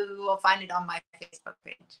 you will find it on my Facebook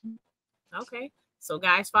page. Okay. So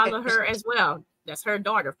guys, follow her as well. That's her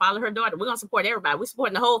daughter. Follow her daughter. We're gonna support everybody. We're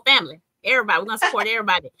supporting the whole family. Everybody. We're gonna support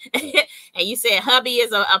everybody. And you said hubby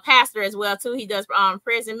is a pastor as well too. He does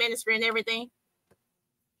prison ministry and everything.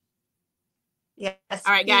 Yes. All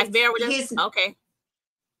right, guys, bear with us. Okay.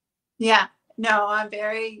 Yeah. No, I'm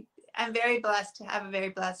very blessed to have a very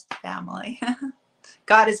blessed family.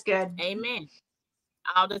 God is good. Amen.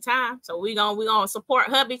 All the time. So we're gonna support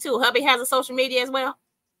hubby too. Hubby has a social media as well.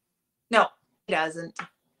 No, he doesn't.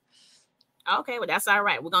 Okay, well, that's all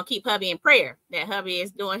right. We're gonna keep hubby in prayer that hubby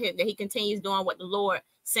is doing that he continues doing what the Lord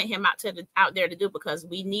sent him out there to do, because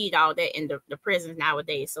we need all that in the prisons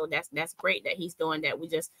nowadays. So that's great that he's doing that. We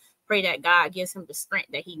just pray that God gives him the strength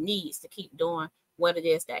that he needs to keep doing what it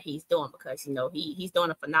is that he's doing, because he's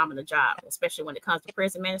doing a phenomenal job, especially when it comes to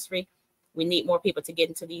prison ministry. We need more people to get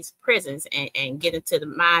into these prisons and get into the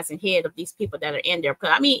minds and head of these people that are in there.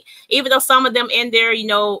 Because I mean, even though some of them in there,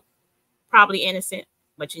 probably innocent,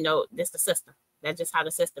 but this the system. That's just how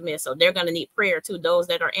the system is. So they're going to need prayer too. Those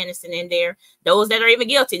that are innocent in there, those that are even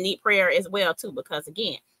guilty need prayer as well too, because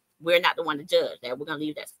again, we're not the one to judge that. We're going to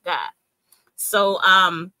leave that to God. So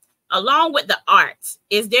along with the art,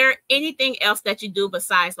 is there anything else that you do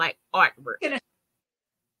besides like artwork?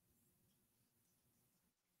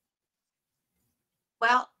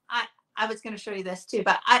 Well, I was going to show you this too,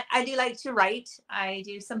 but I do like to write. I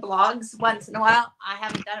do some blogs once in a while. I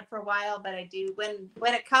haven't done it for a while, but I do.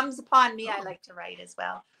 When it comes upon me, I like to write as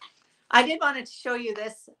well. I did want to show you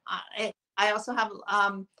this. I also have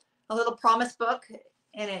a little promise book,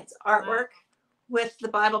 and it's artwork with the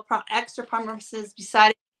Bible extra promises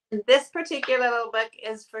beside it. And this particular little book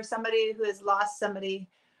is for somebody who has lost somebody,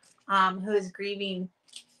 who is grieving.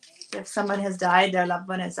 If someone has died, their loved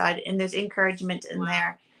one has died, and there's encouragement in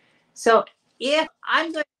there. So if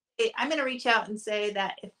I'm going to reach out and say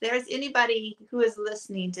that if there's anybody who is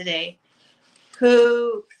listening today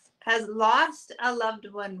who has lost a loved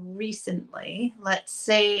one recently, let's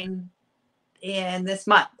say in this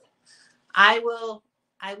month, I will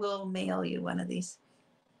mail you one of these.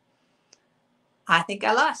 I think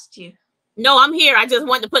I lost you. No, I'm here. I just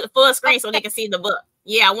wanted to put the full screen so they can see the book.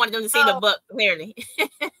 Yeah, I wanted them to see the book clearly.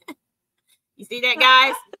 You see that,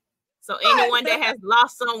 guys? So anyone that has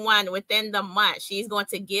lost someone within the month, she's going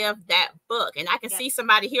to give that book. And I can see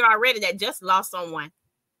somebody here already that just lost someone.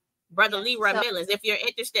 Brother Leroy Millens. If you're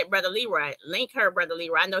interested, Brother Leroy, link her, Brother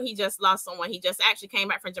Leroy. I know he just lost someone. He just actually came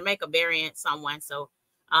back from Jamaica burying someone. So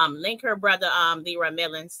link her, Brother Leroy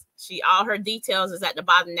Millens. All her details is at the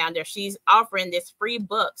bottom down there. She's offering this free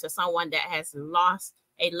book to someone that has lost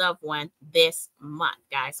a loved one this month,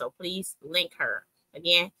 guys. So please link her.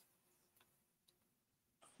 Again,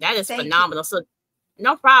 That is Thank phenomenal. You. So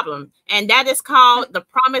no problem. And that is called the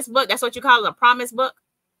Promise Book. That's what you call it, a Promise Book?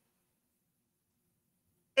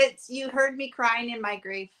 It's You Heard Me Crying in My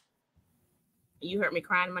Grief. You heard me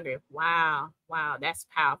crying in my grief. Wow. Wow. That's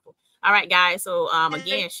powerful. All right, guys. So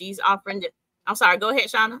again, she's offering it. I'm sorry. Go ahead,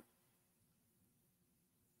 Shawna.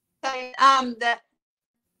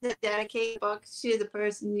 The dedicate book to the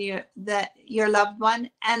person your loved one,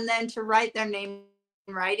 and then to write their name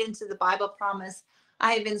right into the Bible promise.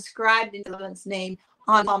 I have inscribed in someone's name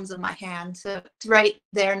on palms of my hand. So to write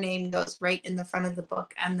their name goes right in the front of the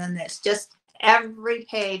book, and then it's just every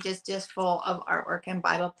page is just full of artwork and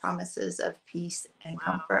Bible promises of peace and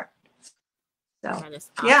comfort. So that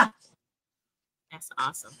is awesome. Yeah, that's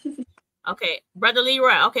awesome. Okay, Brother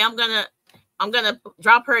Leroy. Okay, I'm gonna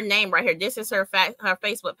drop her name right here. This is her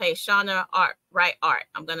Facebook page, Shawna Wright Art.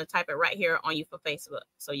 I'm gonna type it right here on you for Facebook,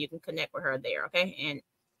 so you can connect with her there. Okay, and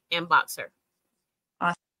inbox her.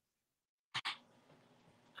 Awesome.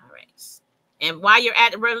 All right. And while you're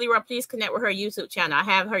at the Brother Leroy, please connect with her YouTube channel. I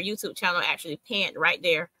have her YouTube channel actually pinned right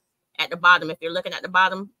there at the bottom. If you're looking at the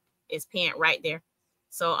bottom, it's pinned right there.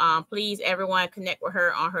 So please, everyone, connect with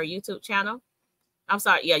her on her YouTube channel. I'm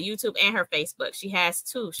sorry, yeah, YouTube and her Facebook. She has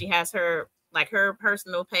two. She has her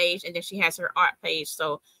personal page, and then she has her art page.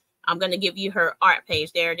 So I'm going to give you her art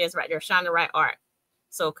page. There it is right there, Shawna Wright Art.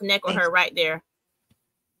 So connect with her right there.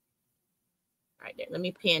 Right there. Let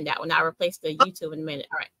me pin that one. I'll replace the YouTube in a minute.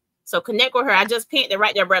 All right. So connect with her. I just pinned it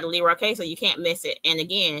right there, Brother Leroy, okay? So you can't miss it. And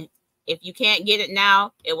again, if you can't get it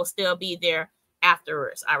now, it will still be there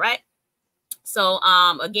afterwards, all right? So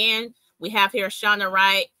again, we have here Shawna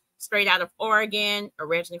Wright, straight out of Oregon,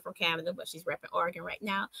 originally from Canada, but she's repping Oregon right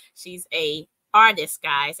now. She's a artist,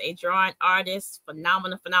 guys, a drawing artist.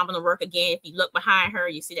 Phenomenal work. Again, if you look behind her,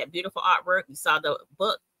 you see that beautiful artwork. You saw the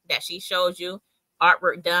book that she showed you.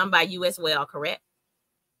 Artwork done by you as well, correct?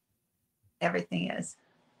 Everything is.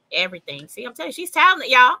 Everything. See, I'm telling you, she's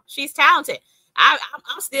talented, y'all. She's talented. I'm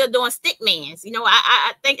still doing stick mans. You know,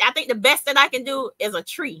 I think the best that I can do is a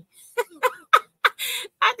tree.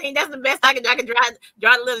 I think that's the best I can do. I can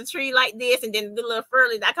draw a little tree like this, and then do a little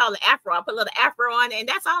furly. I call it afro. I put a little afro on it, and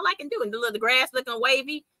that's all I can do. And the grass looking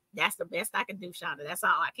wavy. That's the best I can do, Shawna. That's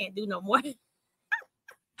all. I can't do no more.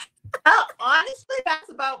 Oh, honestly,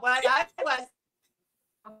 that's about what I was.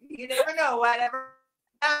 You never know whatever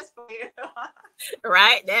that's for you.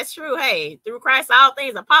 Right? That's true. Hey, through Christ, all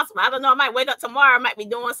things are possible. I don't know. I might wake up tomorrow. I might be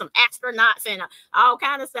doing some astronauts and all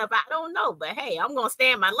kind of stuff. I don't know. But hey, I'm going to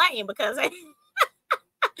stay in my lane because hey,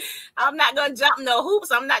 I'm not going to jump no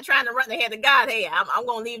hoops. I'm not trying to run ahead of God. Hey, I'm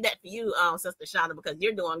going to leave that for you, Sister Shawna, because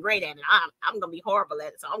you're doing great at it. I'm going to be horrible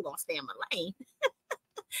at it. So I'm going to stay in my lane.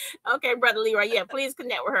 Okay, Brother Leroy, yeah, please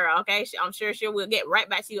connect with her, okay? I'm sure she will get right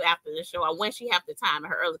back to you after the show, or when she has the time at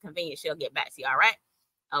her early convenience, she'll get back to you, all right?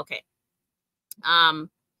 Okay.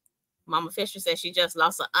 Mama Fisher says she just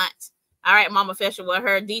lost an aunt. All right, Mama Fisher, well,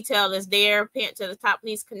 her detail is there, pinned to the top.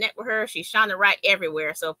 Please connect with her. She's Shawna Wright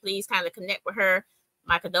everywhere, so please kind of connect with her.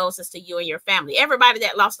 My condolences to you and your family. Everybody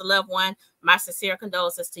that lost a loved one, my sincere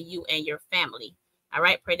condolences to you and your family. All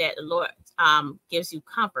right, pray that the Lord gives you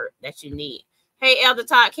comfort that you need. Hey, Elder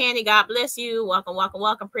Todd Candy, God bless you. Welcome, welcome,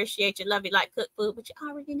 welcome. Appreciate you. Love you like cooked food, but you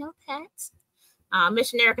already know that.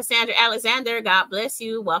 Missionary Cassandra Alexander, God bless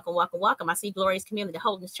you. Welcome, welcome, welcome. I see Glorious Community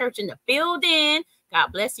Holiness Church in the building. God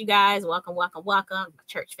bless you guys. Welcome, welcome, welcome. My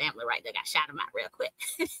church family right there. Got shout them out real quick.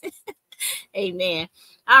 Amen.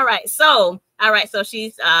 All right. So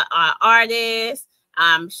she's an artist.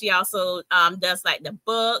 She also does like the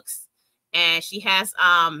books, and she has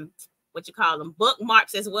what you call them,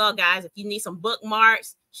 bookmarks as well, guys. If you need some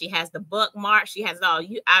bookmarks, she has the bookmarks. She has it all.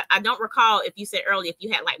 I don't recall if you said earlier if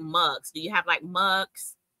you had like mugs. Do you have like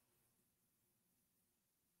mugs?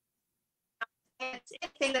 It's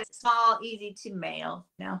anything that's small, easy to mail,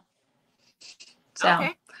 you know. So,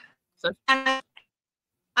 okay. So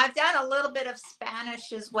I've done a little bit of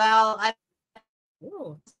Spanish as well. I've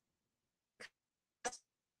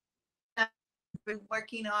been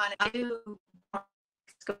working on it. I do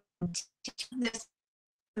this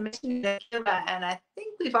mission to Cuba, and I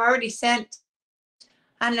think we've already sent,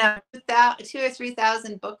 I don't know, 2,000 or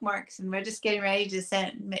 3,000 bookmarks, and we're just getting ready to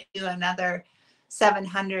send you another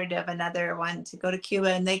 700 of another one to go to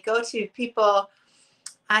Cuba. And they go to people,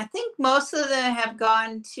 I think most of them have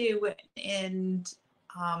gone to in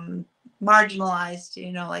marginalized,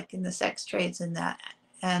 you know, like in the sex trades and that.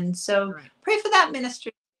 And so pray for that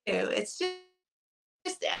ministry too. It's just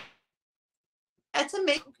it's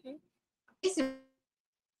amazing. It's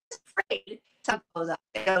afraid. Some goes up.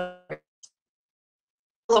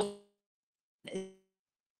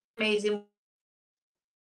 Amazing.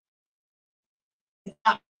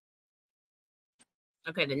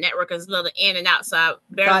 Okay, the network is a little in and out, so I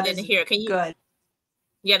barely didn't hear. Can you? Good.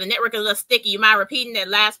 Yeah, the network is a little sticky. You mind repeating that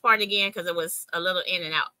last part again because it was a little in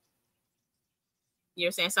and out.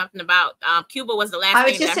 You're saying something about Cuba was the last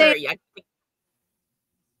thing that I heard.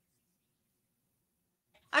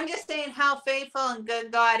 I'm just saying how faithful and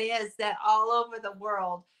good God is, that all over the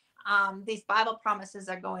world, these Bible promises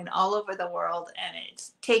are going all over the world, and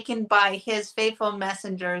it's taken by his faithful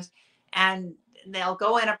messengers, and they'll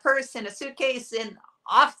go in a purse, in a suitcase, and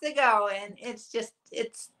off they go. And it's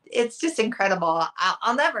just incredible.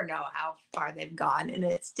 I'll never know how far they've gone. And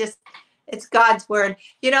it's God's word.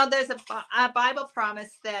 You know, there's a Bible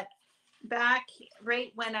promise that back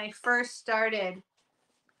right when I first started,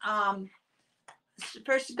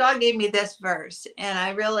 first God gave me this verse, and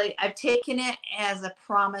I've taken it as a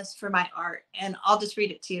promise for my art, and I'll just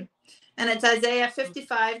read it to you. And it's Isaiah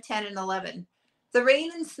 55:10 and 11. The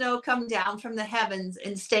rain and snow come down from the heavens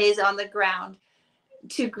and stays on the ground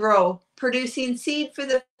to grow, producing seed for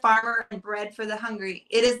the farmer and bread for the hungry.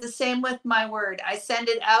 It is the same with my word. I send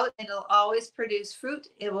it out, and it'll always produce fruit.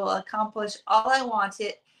 It will accomplish all I want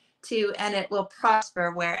it to, and it will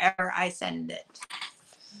prosper wherever I send it.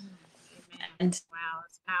 And wow,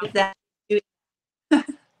 that's powerful.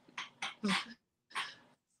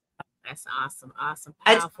 That's awesome. Awesome.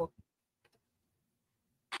 Powerful.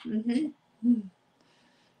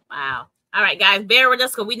 Wow. All right, guys, bear with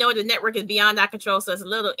us because we know the network is beyond our control, so it's a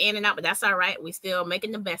little in and out, but that's all right. We're still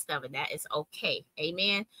making the best of it. That is okay.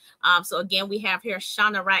 Amen. So again, we have here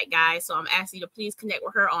Shawna Wright, guys. So I'm asking you to please connect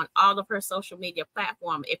with her on all of her social media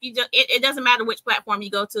platforms. If you just, it doesn't matter which platform you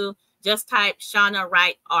go to, just type Shawna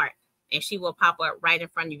Wright Art, and she will pop up right in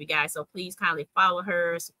front of you guys. So please kindly follow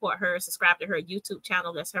her, support her, subscribe to her YouTube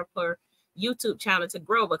channel. Let's help her YouTube channel to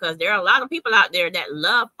grow, because there are a lot of people out there that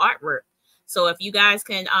love artwork. So if you guys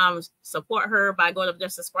can support her by going up there,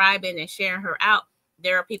 subscribing and sharing her out,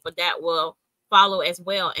 there are people that will follow as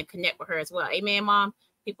well and connect with her as well. Amen, Mom.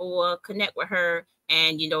 People will connect with her,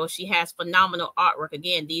 and you know, she has phenomenal artwork.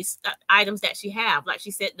 Again, these items that she have, like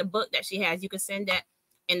she said, the book that she has, you can send that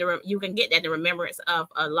in the you can get that in the remembrance of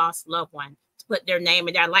a lost loved one. Put their name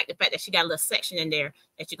in there. I like the fact that she got a little section in there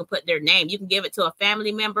that you can put their name. You can give it to a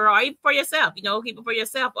family member or even for yourself, you know, keep it for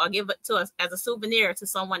yourself, or give it to us as a souvenir to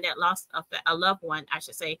someone that lost a loved one, I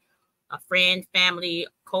should say, a friend, family,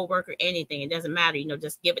 co-worker, anything. It doesn't matter, you know,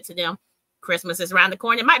 just give it to them. Christmas is around the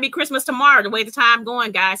corner. It might be Christmas tomorrow, the way the time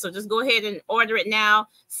going, guys. So just go ahead and order it now.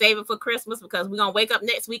 Save it for Christmas, because we're going to wake up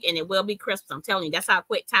next week and it will be Christmas. I'm telling you, that's how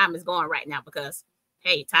quick time is going right now, because,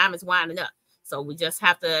 hey, time is winding up. So we just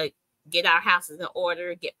have to get our houses in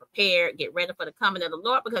order, get prepared, get ready for the coming of the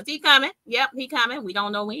Lord, because he coming. Yep, he coming. We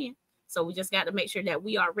don't know when. So we just got to make sure that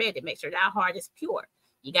we are ready, make sure that our heart is pure.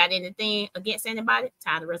 You got anything against anybody?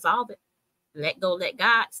 Time to resolve it. Let go, let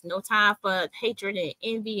God. It's no time for hatred and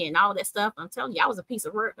envy and all that stuff. I'm telling you, I was a piece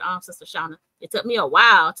of work, Sister Shawna. It took me a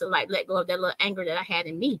while to like let go of that little anger that I had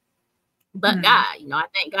in me. But God, you know, I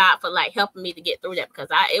thank God for like helping me to get through that, because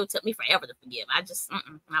it took me forever to forgive. I just, I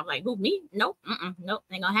was like, who, me? Nope, nope,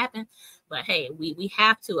 ain't gonna happen. But hey, we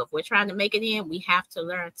have to, if we're trying to make it in, we have to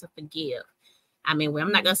learn to forgive. I mean,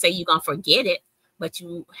 I'm not gonna say you're gonna forget it, but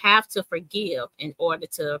you have to forgive in order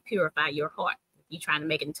to purify your heart. You're trying to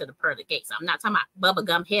make it into the pearly gates. I'm not talking about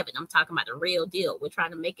bubblegum heaven. I'm talking about the real deal. We're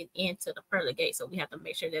trying to make it into the pearly gates. So we have to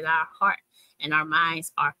make sure that our heart and our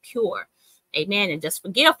minds are pure. Amen. And just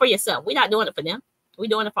forgive for yourself. We're not doing it for them. We're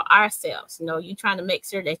doing it for ourselves. You know, you're trying to make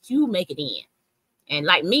sure that you make it in. And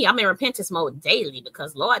like me, I'm in repentance mode daily,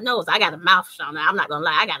 because Lord knows I got a mouth, Shawna. I'm not going to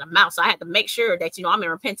lie. I got a mouth. So I have to make sure that, you know, I'm in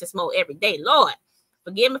repentance mode every day. Lord,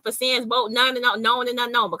 forgive me for sins, both known and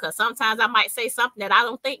unknown, because sometimes I might say something that I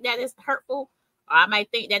don't think that is hurtful, or I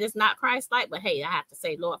might think that it's not Christ-like. But hey, I have to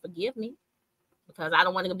say, Lord, forgive me, because I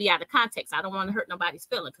don't want to be out of context. I don't want to hurt nobody's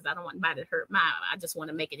feelings, because I don't want anybody to hurt mine. I just want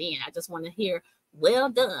to make it in. I just want to hear, well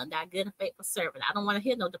done, thy good and faithful servant. I don't want to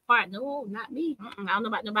hear no depart. No, not me. I don't know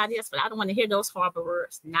about nobody else, but I don't want to hear those horrible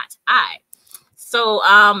words. Not I. So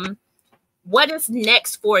what is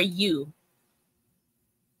next for you?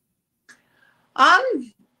 Well,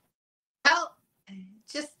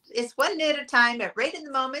 just it's one day at a time. But right in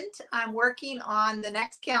the moment, I'm working on the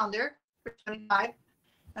next calendar for 25.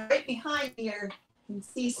 Right behind here, you can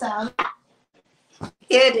see some.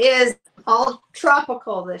 It is all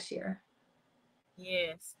tropical this year.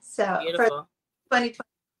 Yes. So beautiful. For 2020.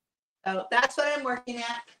 So that's what I'm working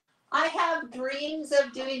at. I have dreams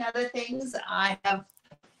of doing other things. I have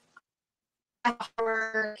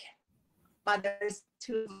work, mothers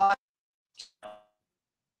to talk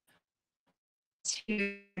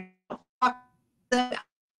to them.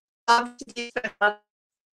 Love to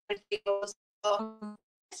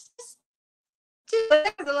do do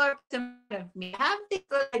whatever the Lord puts in front of me. I have these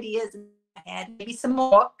little ideas in my head, maybe some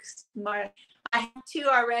more books. More. I have 2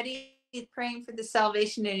 already, praying for the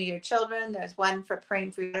salvation of your children. There's one for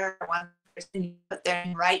praying for your one person you put there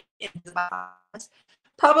and write in the box.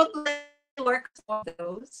 Probably work on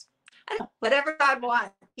those. I don't know, whatever God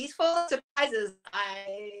wants. He's full of surprises.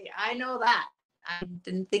 I know that. I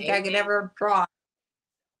didn't think I could ever draw.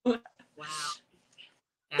 Wow.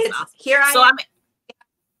 That's awesome. Here I so am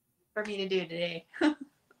for me to do today.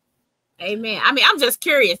 Amen. I mean, I'm just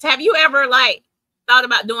curious. Have you ever like thought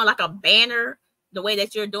about doing like a banner the way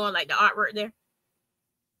that you're doing like the artwork there?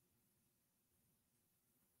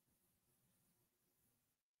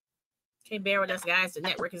 Okay, bear with us, guys. The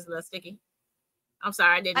network is a little sticky. I'm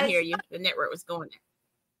sorry, I didn't hear you. The network was going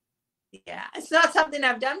there. Yeah, it's not something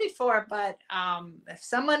I've done before, but if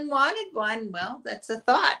someone wanted one, well, that's a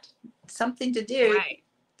thought. Something to do. Right.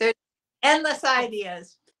 There's endless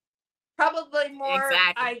ideas. Probably more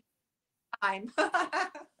Exactly. time.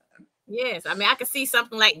 Yes, I mean, I could see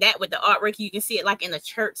something like that with the artwork. You can see it like in a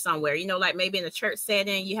church somewhere, you know, like maybe in a church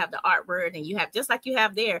setting, you have the artwork, and you have, just like you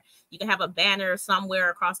have there, you can have a banner somewhere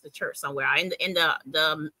across the church somewhere, in the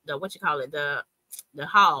what you call it, the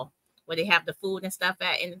hall where they have the food and stuff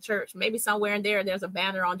at in the church. Maybe somewhere in there, there's a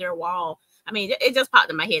banner on their wall. I mean, it just popped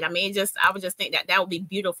in my head. I mean, I would just think that would be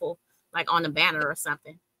beautiful, like on the banner or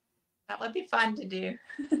something. That would be fun to do.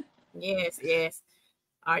 Yes, yes.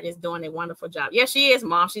 Artist doing a wonderful job. Yes, she is,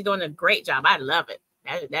 Mom. She's doing a great job. I love it.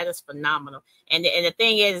 That is phenomenal. And the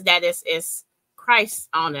thing is that it's Christ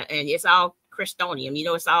on it, and it's all Christonium. You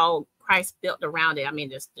know, it's all Christ built around it. I mean,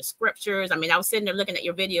 the scriptures. I mean, I was sitting there looking at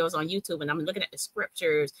your videos on YouTube, and I'm looking at the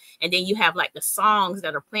scriptures, and then you have like the songs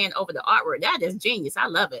that are playing over the artwork. That is genius. I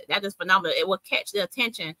love it. That is phenomenal. It will catch the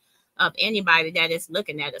attention of anybody that is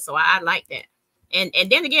looking at it. So I like that. And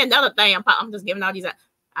then again, another thing, I'm just giving all these.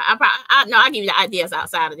 I'll give you the ideas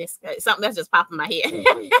outside of this. Something that's just popping my head.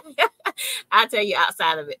 I'll tell you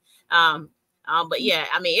outside of it. But yeah,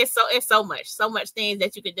 I mean, it's so much things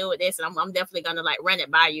that you could do with this, and I'm definitely gonna like run it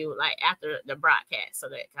by you like after the broadcast, so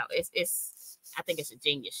that it's I think it's a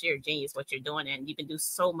genius, sheer genius what you're doing, and you can do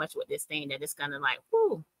so much with this thing that it's gonna like,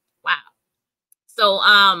 whoo, wow.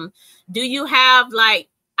 So do you have like,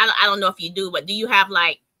 I don't know if you do, but do you have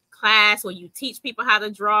like class where you teach people how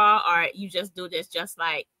to draw, or you just do this just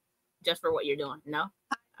for what you're doing? No,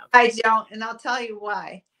 I don't, and I'll tell you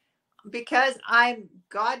why. Because I'm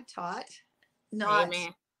God taught, not.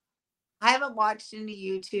 Amen. I haven't watched any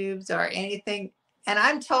YouTubes or anything, and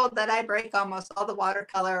I'm told that I break almost all the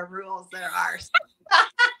watercolor rules there are.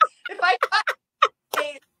 If I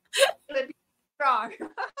it would be wrong.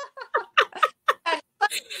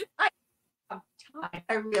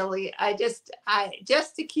 I just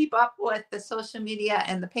to keep up with the social media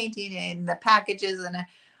and the painting and the packages, and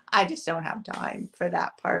I just don't have time for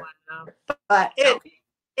that part. Wow. But it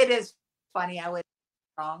is funny. I would be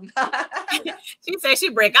wrong. She said she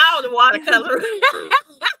break all the watercolor.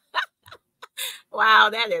 Wow,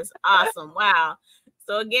 that is awesome. Wow.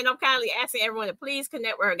 So again, I'm kindly asking everyone to please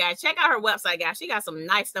connect with her, guys. Check out her website, guys. She got some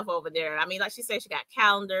nice stuff over there. I mean, like she said, she got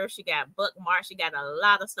calendars, she got bookmarks, she got a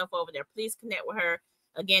lot of stuff over there. Please connect with her.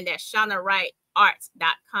 Again, that's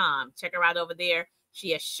ShawnaWrightArts.com. Check her out over there.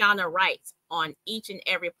 She is Shawna Wright on each and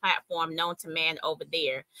every platform known to man over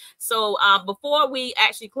there. So before we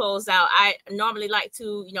actually close out, I normally like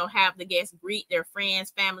to, have the guests greet their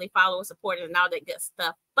friends, family, followers, supporters, and all that good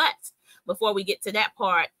stuff. But before we get to that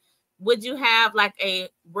part, would you have like a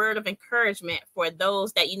word of encouragement for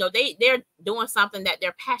those that, they're doing something that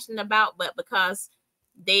they're passionate about, but because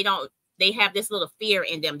they have this little fear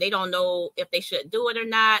in them, they don't know if they should do it or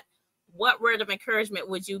not? What word of encouragement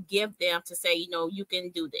would you give them to say, you can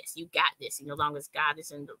do this, you got this, as long as God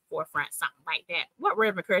is in the forefront, something like that? What word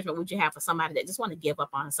of encouragement would you have for somebody that just want to give up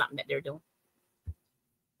on something that they're doing?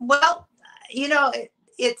 Well,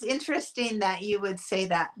 it's interesting that you would say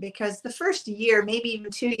that, because the first year, maybe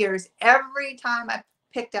even 2 years, every time I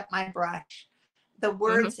picked up my brush, the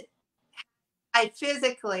words I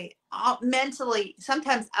physically, mentally,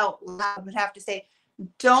 sometimes out loud would have to say,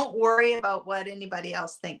 don't worry about what anybody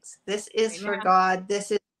else thinks. This is for God. This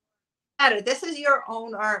is matter. This is your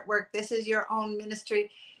own artwork. This is your own ministry.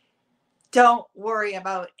 Don't worry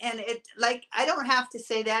about it. And I don't have to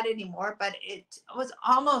say that anymore, but it was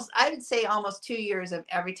I would say almost 2 years of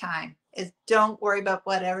every time is don't worry about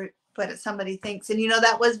what somebody thinks. And,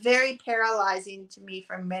 that was very paralyzing to me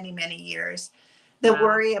for many, many years. The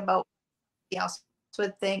worry about what else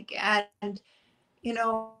would think. And,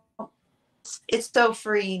 it's so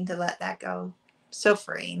freeing to let that go. So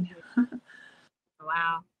freeing.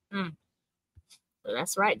 Wow.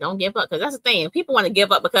 That's right. Don't give up, because that's the thing. People want to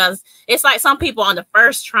give up because it's like some people on the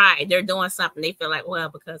first try, they're doing something. They feel like, well,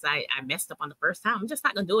 because I messed up on the first time, I'm just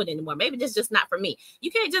not going to do it anymore. Maybe this is just not for me.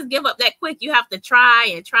 You can't just give up that quick. You have to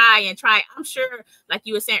try and try and try. I'm sure, like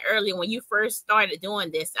you were saying earlier, when you first started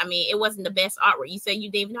doing this, I mean, it wasn't the best artwork. You said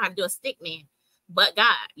you didn't even know how to do a stick man. But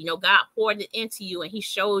God, you know, God poured it into you and he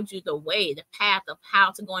showed you the way, the path of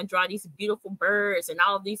how to go and draw these beautiful birds and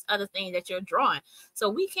all of these other things that you're drawing. So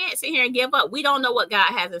we can't sit here and give up. We don't know what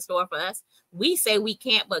God has in store for us. We say we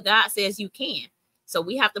can't, but God says you can. So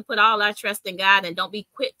we have to put all our trust in God and don't be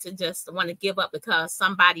quick to just want to give up because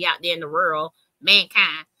somebody out there in the world,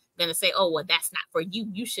 mankind, gonna say, oh, well, that's not for you.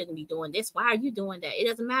 You shouldn't be doing this. Why are you doing that? It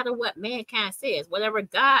doesn't matter what mankind says. Whatever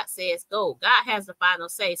God says, go. God has the final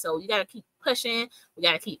say. So you got to keep pushing. We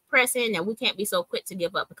got to keep pressing, and we can't be so quick to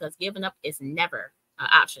give up because giving up is never an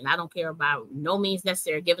option. I don't care about no means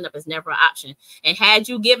necessary. Giving up is never an option. And had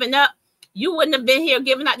you given up, you wouldn't have been here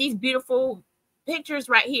giving out these beautiful pictures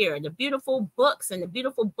right here, the beautiful books and the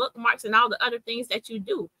beautiful bookmarks and all the other things that you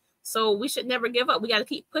do. So we should never give up. We got to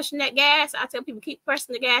keep pushing that gas. I tell people, keep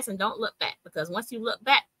pushing the gas and don't look back, because once you look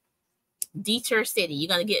back, deter city, you're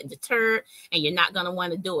going to get deterred and you're not going to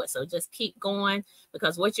want to do it. So just keep going,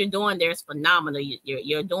 because what you're doing there is phenomenal.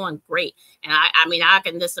 You're doing great. And I mean, I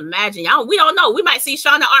can just imagine, we don't know. We might see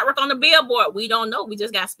Shawna artwork on the billboard. We don't know. We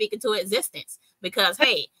just got to speak into existence, because,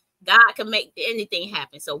 hey, God can make anything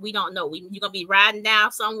happen. So we don't know. You're going to be riding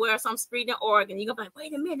down somewhere, some street in Oregon. You're going to be like,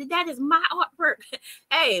 wait a minute, that is my artwork.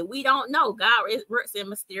 Hey, we don't know. God works in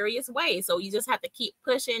mysterious ways. So you just have to keep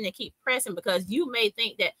pushing and keep pressing, because you may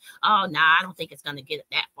think that, oh, nah, I don't think it's going to get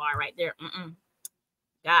that far right there.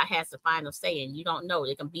 God has the final say, and you don't know.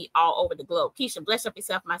 It can be all over the globe. Keisha, bless up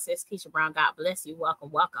yourself, my sis, Keisha Brown. God bless you.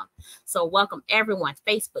 Welcome, welcome. So welcome everyone.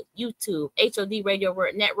 Facebook, YouTube, H.O.D Radio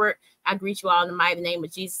Word Network. I greet you all in the mighty name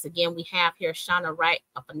of Jesus. Again, we have here Shawna Wright,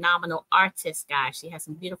 a phenomenal artist, guys. She has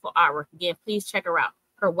some beautiful artwork. Again, please check her out.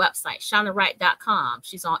 Her website, ShawnaWright.com.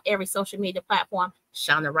 She's on every social media platform,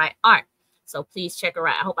 Shawna Wright Art. So please check her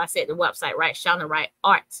out. I hope I said the website right,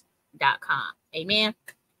 ShawnaWrightArt.com. Amen.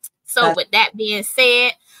 So with that being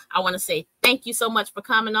said, I want to say thank you so much for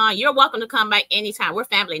coming on. You're welcome to come back anytime. We're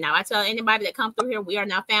family now. I tell anybody that comes through here, we are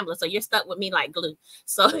now family. So you're stuck with me like glue.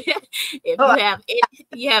 So if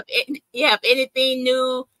you have anything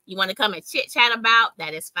new you want to come and chit chat about,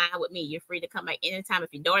 that is fine with me. You're free to come back anytime.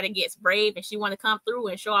 If your daughter gets brave and she want to come through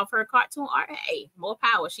and show off her cartoon art, hey, more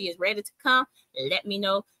power. She is ready to come. Let me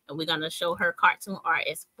know, and we're gonna show her cartoon art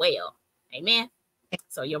as well. Amen.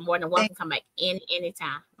 So you're more than welcome to come back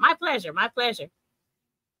anytime. My pleasure. My pleasure.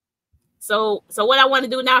 So what I want to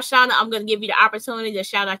do now, Shawna, I'm going to give you the opportunity to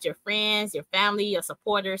shout out your friends, your family, your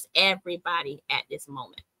supporters, everybody at this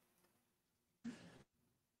moment.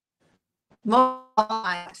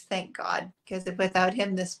 Thank God, because without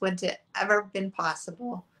him, this wouldn't have ever been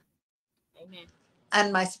possible. Amen.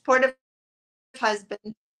 And my supportive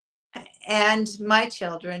husband and my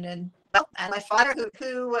children, and my father,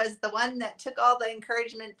 who was the one that took all the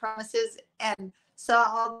encouragement promises and saw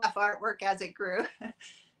all the artwork as it grew.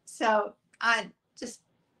 So I just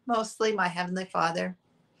mostly my Heavenly Father.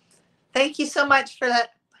 Thank you so much for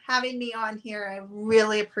having me on here. I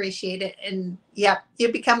really appreciate it. And yeah,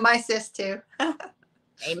 you become my sis too. Amen.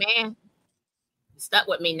 You stuck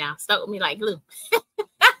with me now. Stuck with me like glue.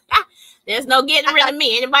 There's no getting rid of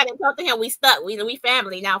me. Anybody that talk to him, we stuck. We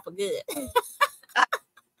family now for good.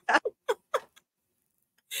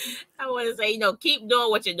 I want to say, keep doing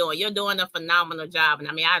what you're doing. You're doing a phenomenal job. And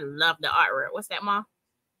I mean, I love the artwork. What's that, Mom?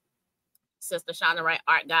 Sister Shawna Wright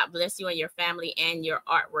Art. God bless you and your family and your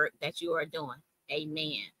artwork that you are doing.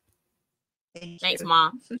 Amen. Thanks,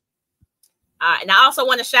 Mom. And I also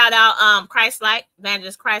want to shout out Christ-like,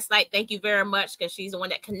 Evangelist Christ-like. Thank you very much, because she's the one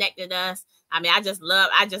that connected us. I mean, I just love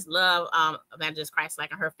Evangelist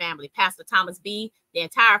Christ-like and her family. Pastor Thomas B, the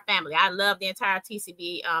entire family. I love the entire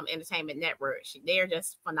TCB Entertainment Network. They're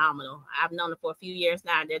just phenomenal. I've known them for a few years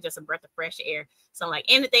now, and they're just a breath of fresh air. So like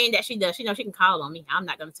anything that she does, she knows she can call on me. I'm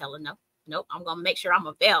not going to tell her no. Nope, I'm going to make sure I'm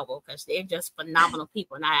available, because they're just phenomenal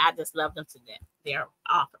people. And I just love them to death. They're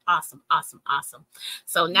awesome, awesome, awesome.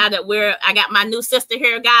 So now that I got my new sister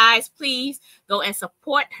here, guys, please go and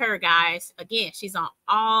support her, guys. Again, she's on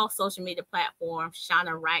all social media platforms,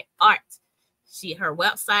 Shawna Wright Art. Her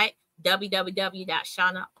website,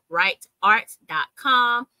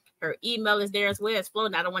 www.shawnawrightart.com. Her email is there as well. It's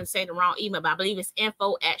floating. I don't want to say the wrong email, but I believe it's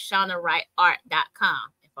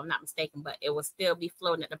info@shawnawrightart.com. If I'm not mistaken, but it will still be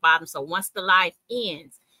floating at the bottom. So once the live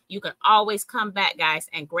ends, you can always come back, guys,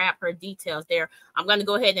 and grab her details there. I'm going to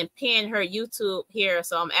go ahead and pin her YouTube here.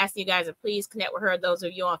 So I'm asking you guys to please connect with her. Those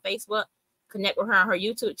of you on Facebook, connect with her on her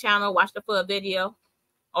YouTube channel, watch the full video,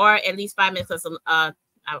 or at least 5 minutes of some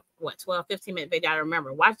 12-15 minute video. I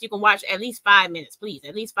remember. You can watch at least 5 minutes, please.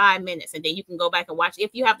 At least 5 minutes, and then you can go back and watch.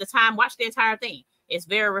 If you have the time, watch the entire thing. It's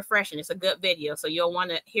very refreshing. It's a good video, so you'll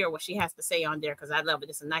want to hear what she has to say on there because I love it.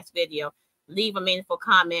 It's a nice video. Leave a meaningful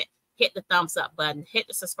comment, hit the thumbs up button, hit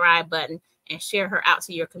the subscribe button, and share her out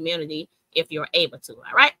to your community if you're able to.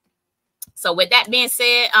 All right. So with that being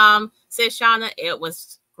said, says Shawna, it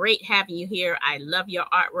was great having you here. I love your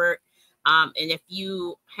artwork. And if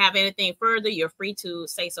you have anything further, you're free to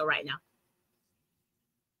say so right now.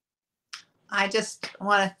 I just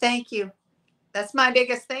want to thank you. That's my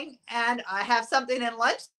biggest thing. And I have something in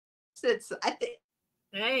lunch that's, I think,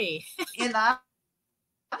 hey, in the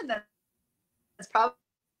oven. It's probably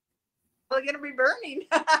going to be burning.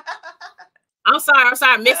 I'm sorry.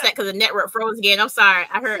 I missed that because the network froze again. I'm sorry.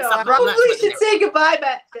 I heard something. I probably should say goodbye,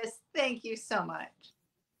 but just thank you so much.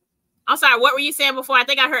 I'm sorry. What were you saying before? I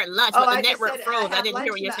think I heard lunch, but the network froze. I didn't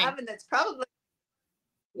hear what you're saying. Oven that's probably.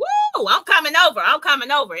 Woo! I'm coming over.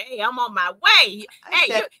 Hey, I'm on my way.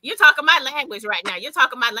 Hey, you're talking my language right now. You're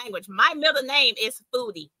talking my language. My middle name is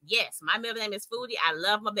Foodie. Yes, my middle name is Foodie. I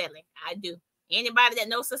love my belly. I do. Anybody that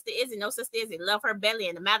knows Sister Izzy, love her belly.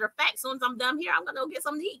 And a matter of fact, as soon as I'm done here, I'm going to go get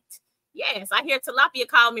something to eat. Yes, I hear tilapia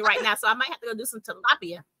calling me right now, so I might have to go do some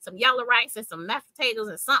tilapia, some yellow rice, and some mashed potatoes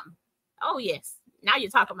and something. Oh, yes. Now you're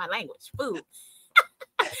talking my language. Food.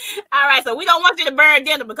 All right, so we don't want you to burn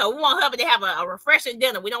dinner because we want hubby to have a refreshing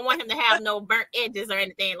dinner. We don't want him to have no burnt edges or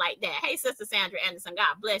anything like that. Hey, Sister Sandra Anderson,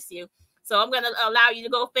 God bless you. So I'm going to allow you to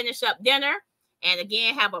go finish up dinner. And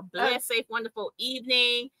again, have a blessed, safe, wonderful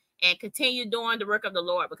evening. And continue doing the work of the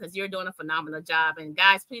Lord because you're doing a phenomenal job. And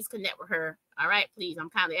guys, please connect with her. All right, please.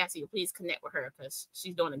 I'm kindly asking you, please connect with her because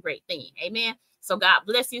she's doing a great thing. Amen. So God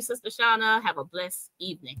bless you, Sister Shawna. Have a blessed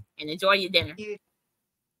evening and enjoy your dinner.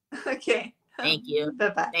 Okay. Thank you.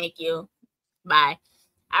 Bye-bye. Thank you. Bye.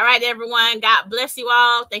 All right, everyone. God bless you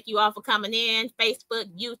all. Thank you all for coming in. Facebook,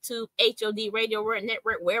 YouTube, H.O.D. Radio Word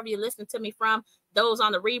Network, wherever you listen to me from. Those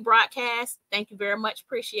on the rebroadcast, thank you very much.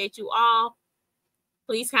 Appreciate you all.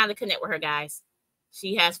 Please kind of connect with her, guys.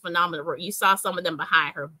 She has phenomenal work. You saw some of them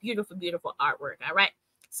behind her. Beautiful, beautiful artwork. All right.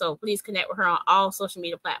 So please connect with her on all social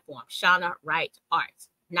media platforms. Shawna Wright Art.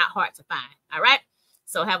 Not hard to find. All right.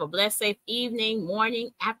 So have a blessed, safe evening,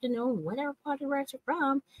 morning, afternoon, whatever part of the world you're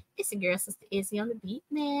from. It's your girl, Sister Izzy on the beat,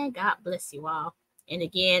 man. God bless you all. And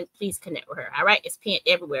again, please connect with her. All right. It's pinned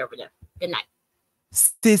everywhere over there. Good night.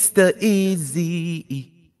 Sister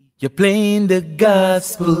Izzy, you're playing the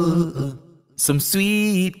gospel. Some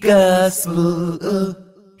sweet gospel.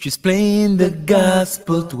 She's playing the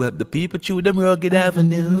gospel to help the people through them rugged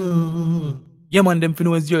avenue. Yeah, man, them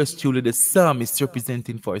know it's yours truly, the psalmist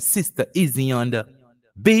representing for Sister Izzy on the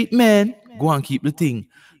beat, man. Go and keep the thing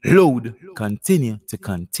loud. Continue to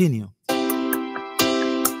continue.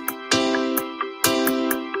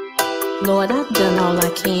 Lord, I've done all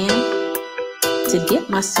I can to get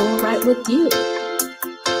my soul right with you.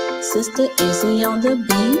 Sister Izzy on the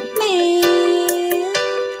beat, man.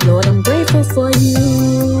 Lord, I'm grateful for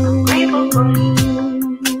you,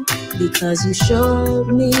 because you showed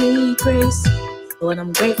me grace. Lord,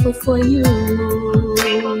 I'm grateful for you,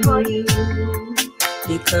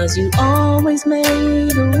 because you always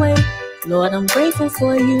made a way. Lord, I'm grateful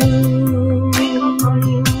for you,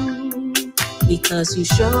 because you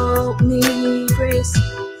showed me grace.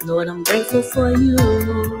 Lord, I'm grateful for you,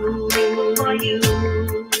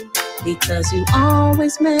 because you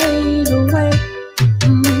always made a way.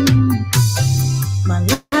 My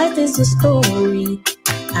life is a story.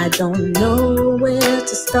 I don't know where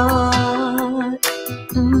to start.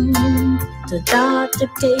 The doctor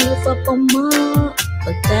gave up on Mom,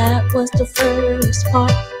 but that was the first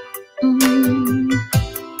part.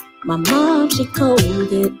 My mom, she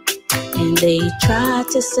coded, and they tried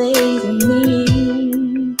to save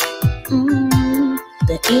me.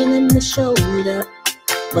 The enemy showed up,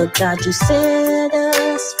 but God, you set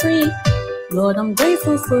us free. Lord, I'm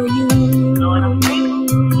grateful for you,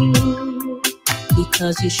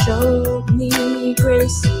 because you showed me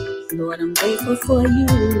grace. Lord, I'm grateful for you,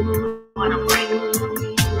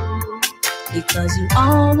 because you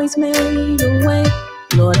always made a way.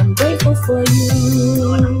 Lord, I'm grateful for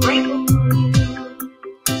you,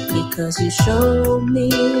 because you showed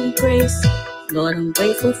me grace. Lord, I'm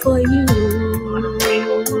grateful for you,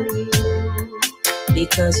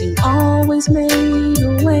 because you always made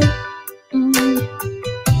a way.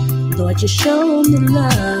 Lord, you showed me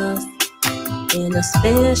love in a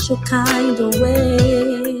special kind of way.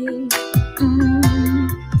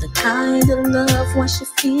 The kind of love one should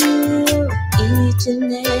feel each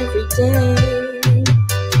and every day.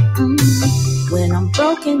 When I'm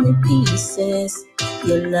broken in pieces,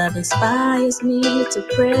 your love inspires me to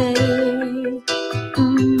pray.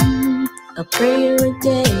 A prayer a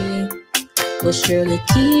day will surely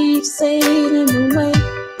keep Satan away.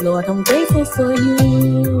 Lord, I'm grateful for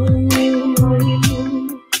you,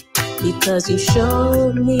 because you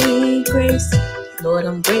showed me grace. Lord,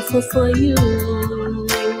 I'm grateful for you,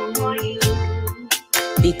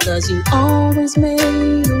 because you always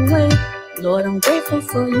made a way. Lord, I'm grateful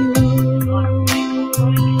for you,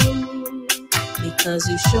 because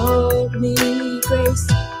you showed me grace.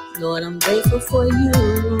 Lord, I'm grateful for you,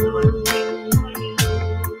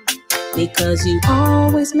 because you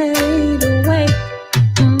always made a way.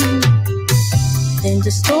 Then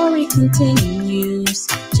the story continues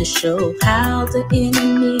to show how the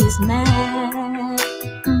enemy is mad.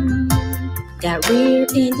 Got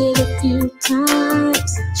rear-ended a few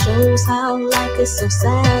times, shows how life is so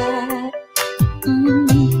sad.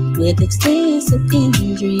 With extensive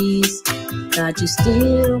injuries, God, you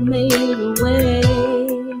still made a way.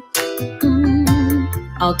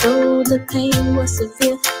 Although the pain was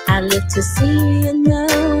severe, I live to see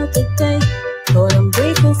another day. Lord, I'm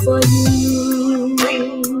grateful for you,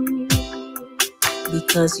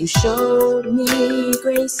 because you showed me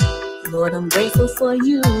grace. Lord, I'm grateful for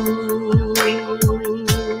you,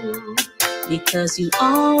 because you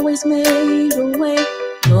always made a way.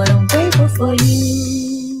 Lord, I'm grateful for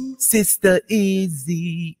you. Sister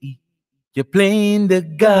Izzy, you're playing the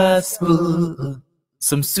gospel,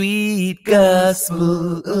 some sweet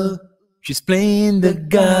gospel. She's playing the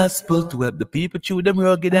gospel to help the people through them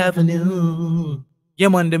rugged avenue. Yeah,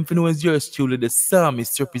 man, them for know is yours truly, the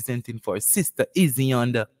psalmist representing for Sister Izzy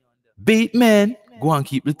on the beat, man. Go on,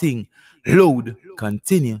 keep the thing loud.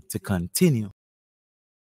 Continue to continue.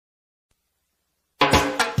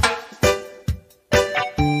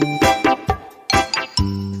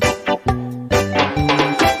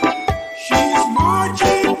 She's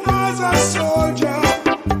marching as a soldier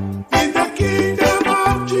in the kingdom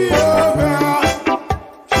of Jehovah.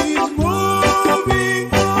 She's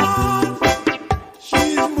moving on.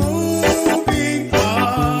 She's moving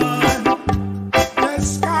on. The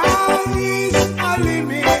sky is a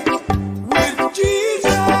limit with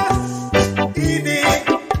Jesus in it.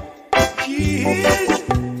 She is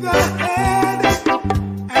the head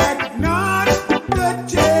and not the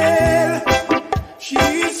tail.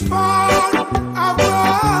 She's far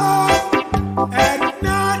above and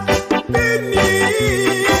not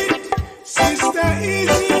beneath. Sister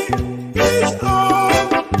Izzy is on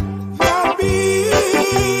the beat.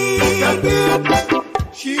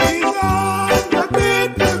 She's on the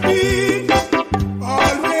beat.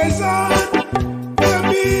 Always on the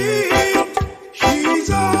beat. She's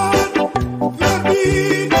on the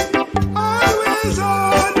beat. Always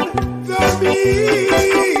on the beat.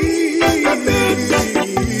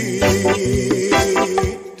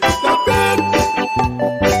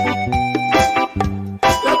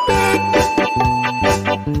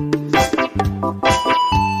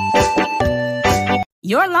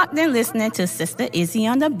 You're locked in listening to Sister Izzy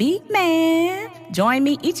on the Beat, man. Join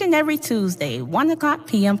me each and every Tuesday, 1 o'clock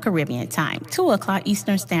p.m. Caribbean time, 2 o'clock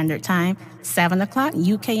Eastern Standard Time, 7 o'clock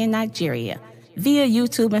UK and Nigeria, via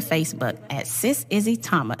YouTube and Facebook at Sis Izzy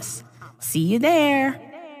Thomas. See you there.